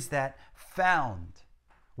 where is that found?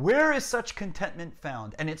 Where is such contentment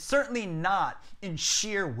found? And it's certainly not in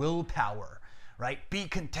sheer willpower, right? Be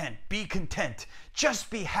content, just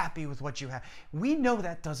be happy with what you have. We know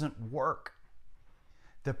that doesn't work.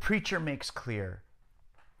 The preacher makes clear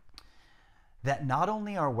that not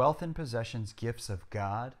only are wealth and possessions gifts of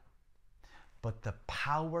God, but the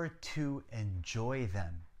power to enjoy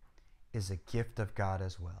them is a gift of God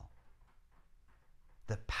as well.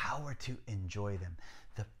 The power to enjoy them,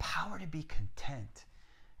 the power to be content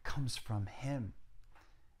comes from him.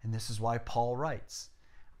 And this is why Paul writes,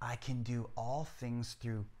 I can do all things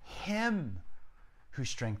through him who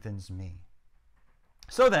strengthens me.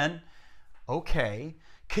 So then, okay,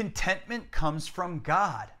 contentment comes from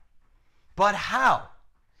God. But how?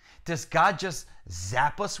 Does God just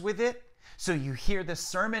zap us with it? So you hear this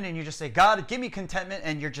sermon and you just say, God, give me contentment,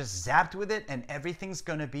 and you're just zapped with it and everything's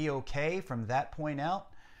going to be okay from that point out?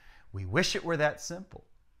 We wish it were that simple.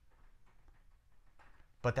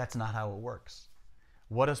 But that's not how it works.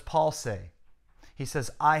 What does Paul say? He says,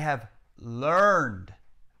 I have learned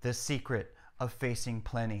the secret of facing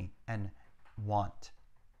plenty and want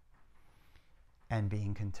and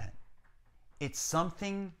being content. It's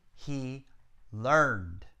something he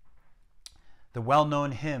learned. The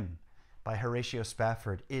well-known hymn by Horatio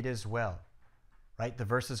Spafford, It Is Well, right? The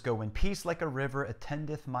verses go, when peace like a river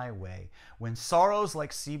attendeth my way, when sorrows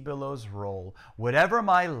like sea billows roll, whatever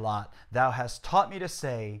my lot, thou hast taught me to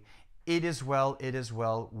say, it is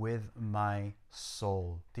well with my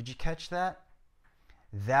soul. Did you catch that?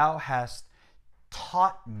 Thou hast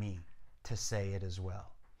taught me to say it is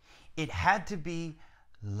well. It had to be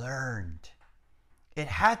learned. It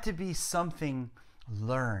had to be something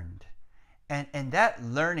learned. And that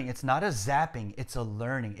learning, it's not a zapping, it's a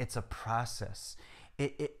learning, it's a process.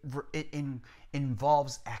 It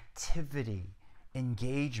involves activity,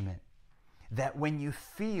 engagement. That when you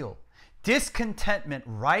feel discontentment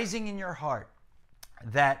rising in your heart,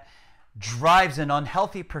 that drives an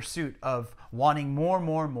unhealthy pursuit of wanting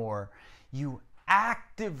more, you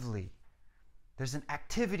actively, there's an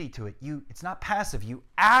activity to it. It's not passive. You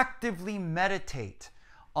actively meditate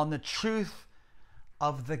on the truth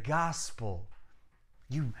of the gospel.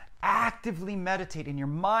 You actively meditate in your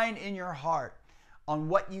mind, in your heart, on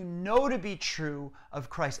what you know to be true of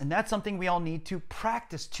Christ. And that's something we all need to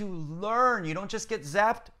practice, to learn. You don't just get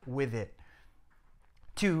zapped with it.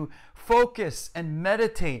 To focus and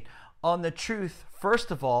meditate on the truth, first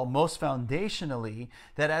of all, most foundationally,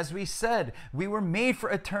 that as we said, we were made for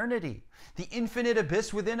eternity. The infinite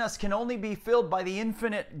abyss within us can only be filled by the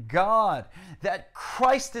infinite God. That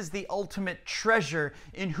Christ is the ultimate treasure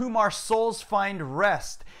in whom our souls find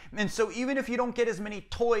rest. And so even if you don't get as many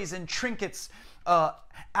toys and trinkets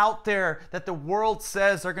out there that the world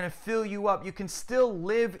says are going to fill you up, you can still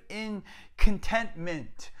live in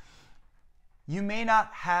contentment. You may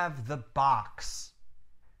not have the box,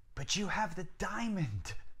 but you have the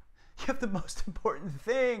diamond. You have the most important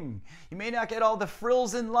thing. You may not get all the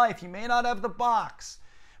frills in life. You may not have the box,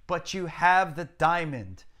 but you have the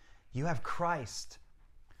diamond. You have Christ.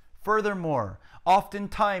 Furthermore,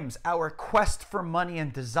 oftentimes our quest for money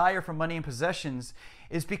and desire for money and possessions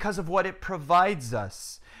is because of what it provides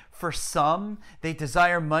us. For some, they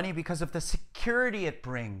desire money because of the security it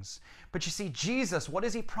brings. But you see, Jesus, what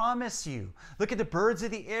does he promise you? Look at the birds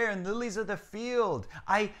of the air and lilies of the field.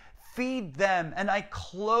 I feed them and I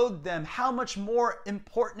clothe them. How much more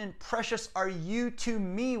important and precious are you to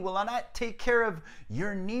me? Will I not take care of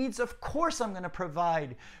your needs? Of course I'm going to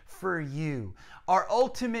provide for you. Our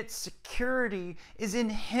ultimate security is in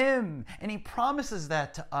him, and he promises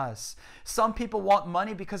that to us. Some people want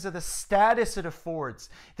money because of the status it affords.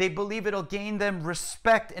 They believe it'll gain them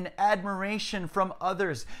respect and admiration from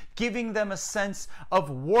others, giving them a sense of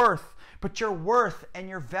worth. But your worth and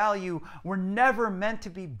your value were never meant to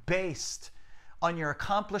be based on your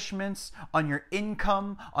accomplishments, on your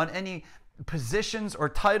income, on any positions or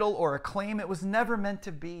title or acclaim. It was never meant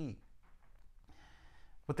to be.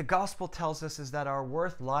 What the gospel tells us is that our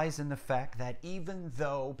worth lies in the fact that even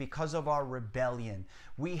though, because of our rebellion,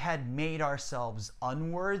 we had made ourselves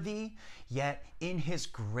unworthy, yet in his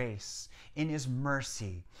grace, in his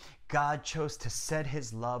mercy, God chose to set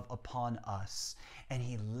his love upon us. And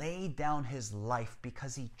he laid down his life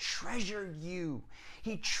because he treasured you.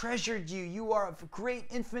 He treasured you. You are of great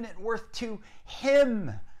infinite worth to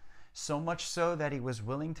him. So much so that he was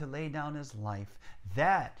willing to lay down his life.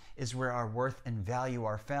 That is where our worth and value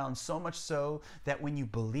are found. So much so that when you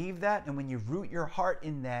believe that and when you root your heart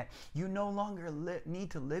in that, you no longer need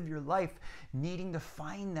to live your life needing to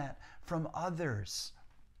find that from others.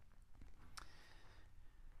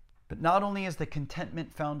 But not only is the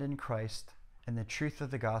contentment found in Christ and the truth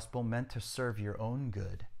of the gospel meant to serve your own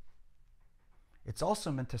good, it's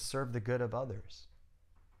also meant to serve the good of others.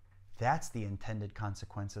 That's the intended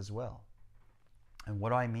consequence as well. And what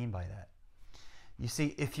do I mean by that? You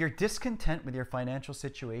see, if you're discontent with your financial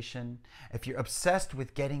situation, if you're obsessed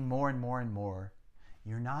with getting more and more and more,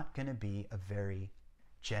 you're not going to be a very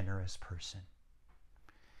generous person.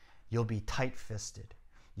 You'll be tight-fisted.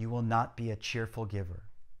 You will not be a cheerful giver.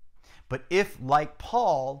 But if, like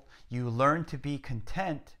Paul, you learn to be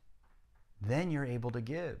content, then you're able to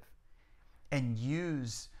give and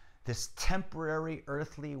use this temporary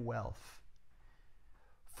earthly wealth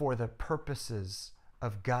for the purposes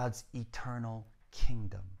of God's eternal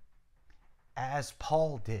kingdom. As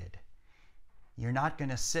Paul did. You're not going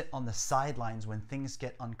to sit on the sidelines when things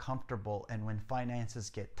get uncomfortable and when finances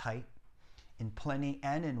get tight. In plenty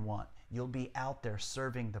and in want, you'll be out there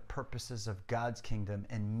serving the purposes of God's kingdom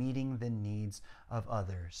and meeting the needs of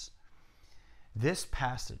others. This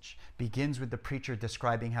passage begins with the preacher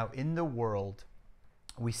describing how in the world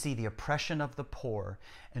we see the oppression of the poor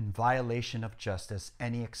and violation of justice,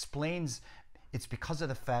 and he explains it's because of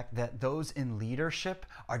the fact that those in leadership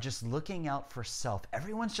are just looking out for self.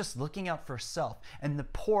 Everyone's just looking out for self, and the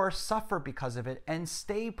poor suffer because of it and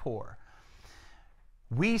stay poor.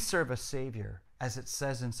 We serve a Savior, as it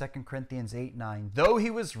says in 2 Corinthians 8:9, though he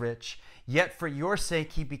was rich, yet for your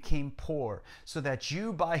sake he became poor, so that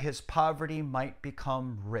you by his poverty might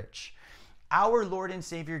become rich. Our Lord and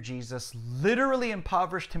Savior Jesus literally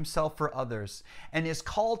impoverished himself for others, and his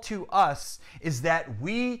call to us is that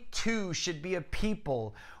we too should be a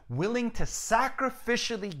people willing to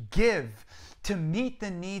sacrificially give to meet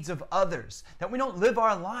the needs of others. That we don't live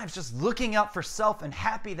our lives just looking out for self and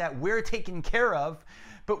happy that we're taken care of,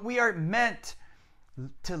 but we are meant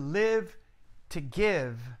to live, to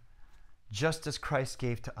give, just as Christ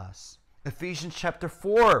gave to us. Ephesians chapter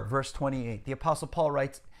 4, verse 28, the Apostle Paul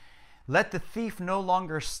writes, let the thief no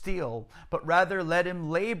longer steal, but rather let him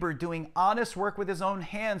labor, doing honest work with his own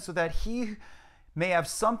hands, so that he may have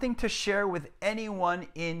something to share with anyone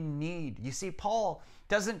in need. You see, Paul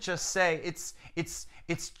doesn't just say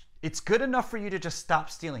it's good enough for you to just stop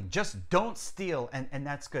stealing. Just don't steal, and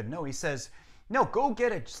that's good. No, he says, no,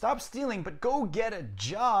 stop stealing, but go get a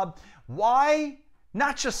job. Why?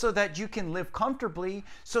 Not just so that you can live comfortably,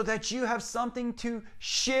 so that you have something to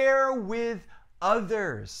share with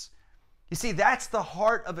others. You see, that's the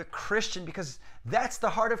heart of a Christian, because that's the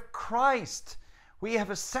heart of Christ. We have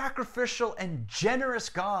a sacrificial and generous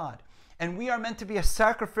God, and we are meant to be a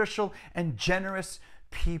sacrificial and generous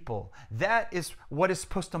people. That is what is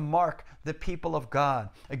supposed to mark the people of God.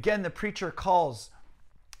 Again, the preacher calls,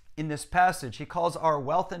 in this passage, he calls our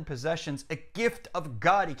wealth and possessions a gift of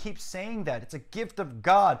God. He keeps saying that. It's a gift of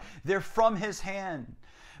God. They're from his hand.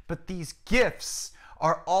 But these gifts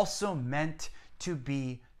are also meant to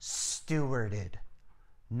be stewarded,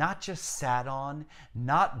 not just sat on,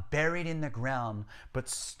 not buried in the ground, but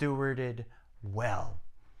stewarded well.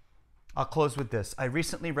 I'll close with this. I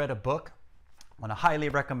recently read a book I want to highly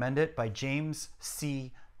recommend it, by James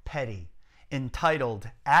C. Petty, entitled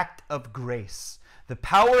Act of Grace: The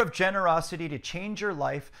Power of Generosity to Change Your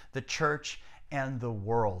Life, the Church, and the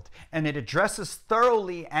World. And it addresses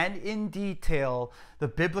thoroughly and in detail the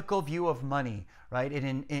biblical view of money, right?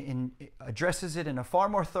 It addresses it in a far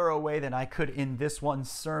more thorough way than I could in this one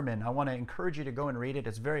sermon. I want to encourage you to go and read it.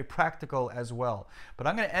 It's very practical as well. But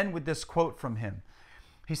I'm going to end with this quote from him.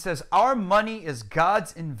 He says, "Our money is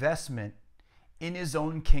God's investment in his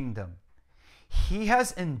own kingdom. He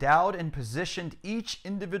has endowed and positioned each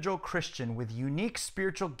individual Christian with unique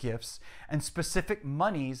spiritual gifts and specific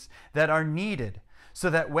monies that are needed, so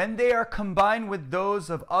that when they are combined with those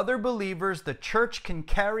of other believers, the church can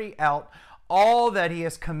carry out all that he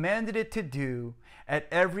has commanded it to do at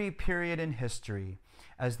every period in history.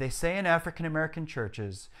 As they say in African American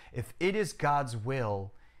churches, if it is God's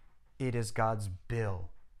will, it is God's bill."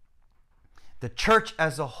 The church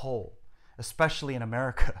as a whole, especially in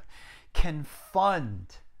America, can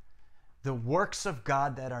fund the works of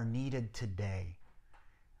God that are needed today.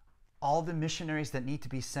 All the missionaries that need to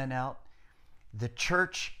be sent out, the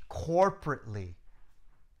church corporately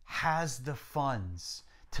has the funds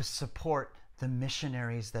to support the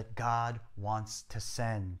missionaries that God wants to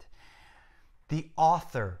send. The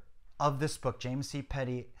author of this book, James C.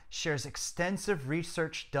 Petty, shares extensive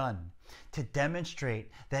research done to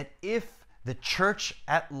demonstrate that if the church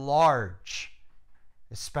at large,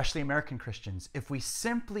 especially American Christians, if we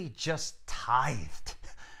simply just tithed,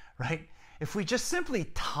 right? If we just simply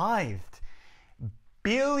tithed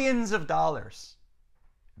billions of dollars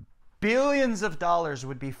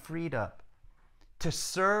would be freed up to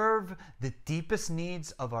serve the deepest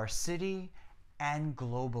needs of our city and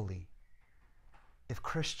globally. If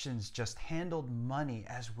Christians just handled money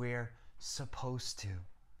as we're supposed to,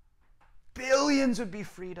 billions would be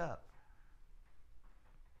freed up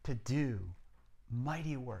to do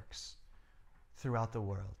mighty works throughout the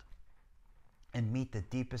world and meet the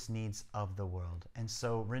deepest needs of the world. And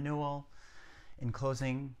so, Renewal, in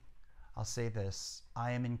closing, I'll say this: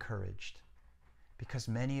 I am encouraged because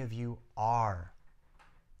many of you are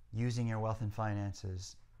using your wealth and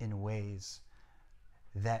finances in ways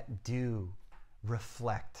that do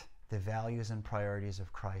reflect the values and priorities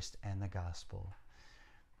of Christ and the gospel.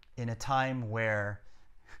 In a time where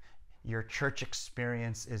your church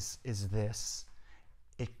experience is this,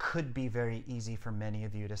 it could be very easy for many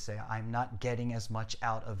of you to say, I'm not getting as much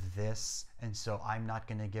out of this, and so I'm not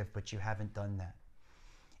going to give, but you haven't done that.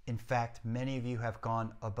 In fact, many of you have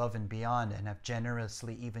gone above and beyond and have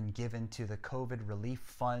generously even given to the COVID Relief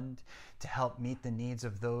Fund to help meet the needs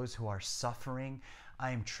of those who are suffering. I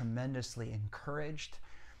am tremendously encouraged,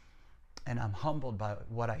 and I'm humbled by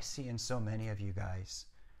what I see in so many of you guys.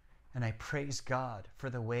 And I praise God for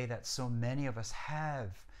the way that so many of us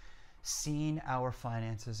have seen our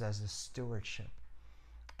finances as a stewardship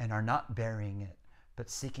and are not burying it, but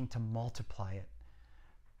seeking to multiply it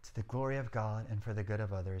to the glory of God and for the good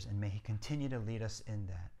of others. And may He continue to lead us in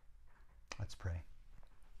that. Let's pray.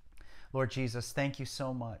 Lord Jesus, thank you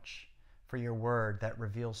so much for your word that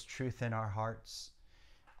reveals truth in our hearts.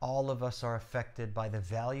 All of us are affected by the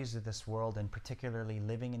values of this world, and particularly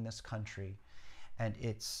living in this country and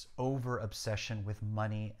its over-obsession with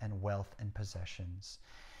money and wealth and possessions.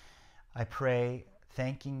 I pray,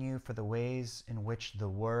 thanking you for the ways in which the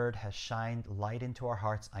word has shined light into our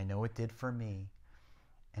hearts. I know it did for me.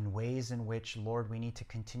 And ways in which, Lord, we need to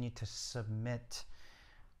continue to submit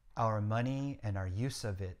our money and our use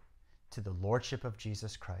of it to the Lordship of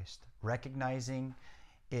Jesus Christ, recognizing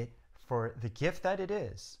it for the gift that it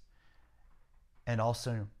is, and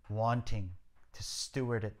also wanting to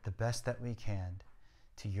steward it the best that we can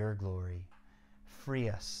to your glory. Free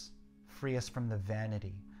us from the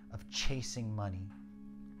vanity of chasing money,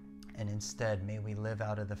 and instead may we live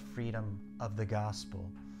out of the freedom of the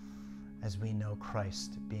gospel as we know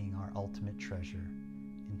Christ being our ultimate treasure.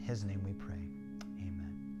 In His name we pray.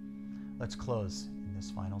 Amen. Let's close in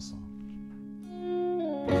this final song.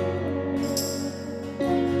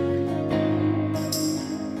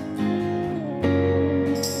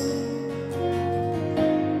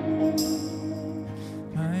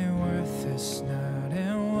 My worth is not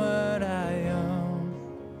in what I own,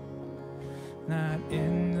 not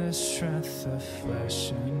in the strength of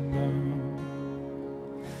flesh and bone,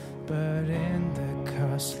 but in the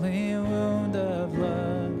costly wound of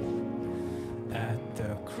love at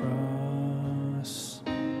the cross.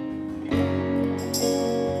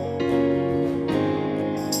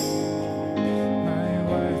 My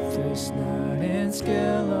worth is not in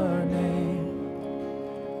skill or name,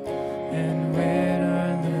 and when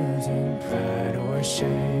I'm losing pride or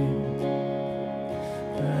shame,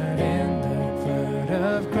 but in the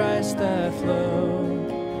waters that flow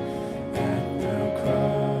at the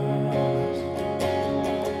cross.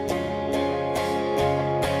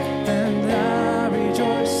 And I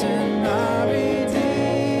rejoice in my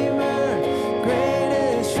Redeemer,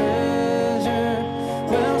 greatest treasure,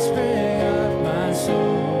 wellspring of my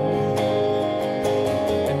soul.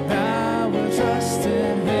 And I will trust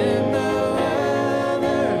in Him, no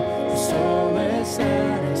other. The soul is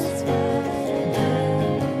satisfied in Him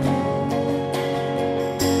alone.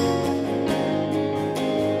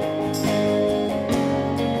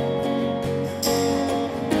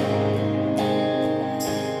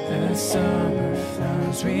 As summer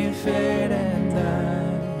flowers we fade and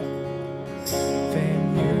die,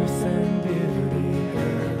 fame, youth, and beauty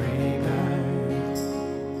hurry by,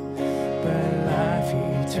 but life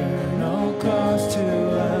eternal calls to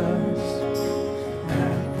us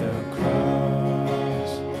at the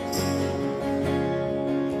cross.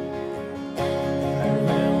 I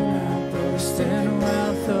will not boast in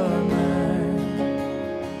wealth or might,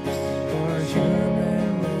 or human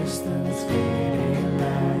wisdom's fleeting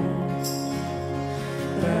light,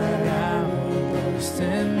 but I will boast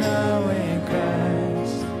in knowing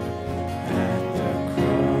Christ at the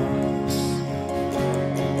cross.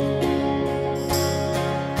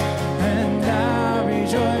 And I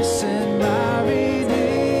rejoice in my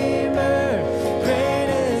Redeemer,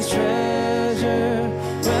 greatest treasure,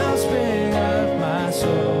 wellspring of my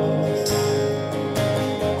soul.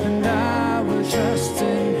 And I will trust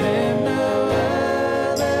in Him, no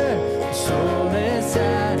other. The soul is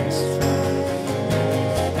satisfied.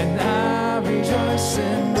 And I rejoice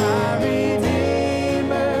in my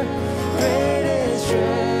Redeemer, greatest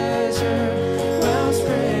treasure,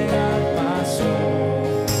 wellspring of my soul.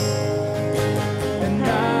 And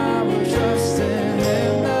I will trust in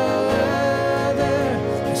Him, no other.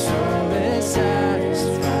 The soul is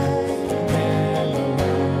satisfied in Him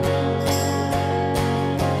alone.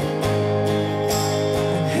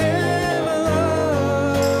 In Him alone.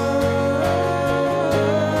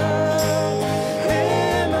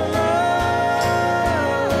 Him alone.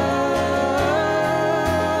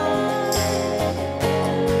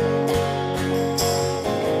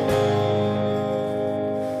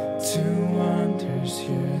 Two wonders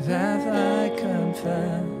here that I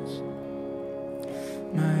confess,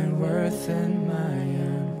 my worth and my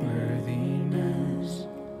unworthiness,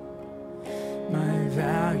 my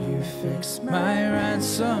value fixed, my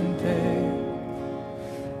ransom paid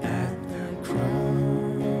at the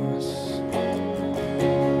cross.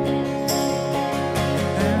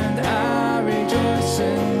 And I rejoice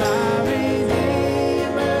in my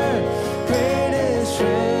Redeemer, greatest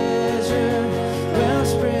treasure,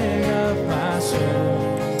 wellspring of my soul.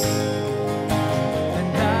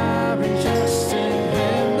 And I rejoice in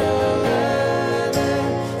Him, no other.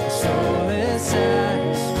 The soul is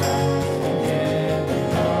satisfied in Him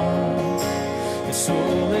alone. The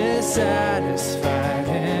soul is satisfied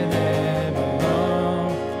in Him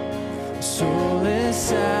alone. The soul is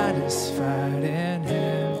satisfied in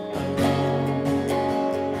Him alone.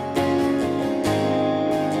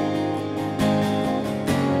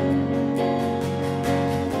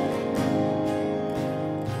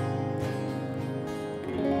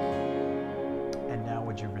 And now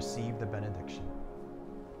would you receive the benediction?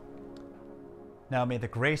 Now may the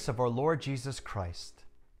grace of our Lord Jesus Christ,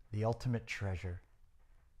 the ultimate treasure,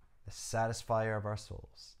 the satisfier of our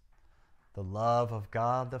souls, the love of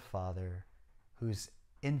God the Father, whose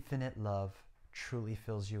infinite love truly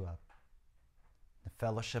fills you up, the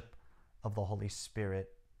fellowship of the Holy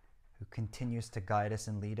Spirit, who continues to guide us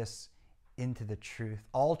and lead us into the truth,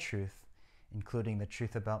 all truth, including the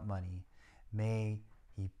truth about money, may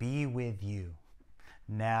He be with you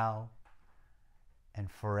now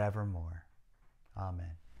and forevermore.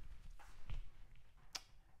 Amen.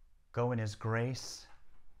 Go in His grace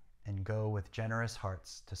and go with generous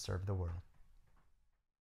hearts to serve the world.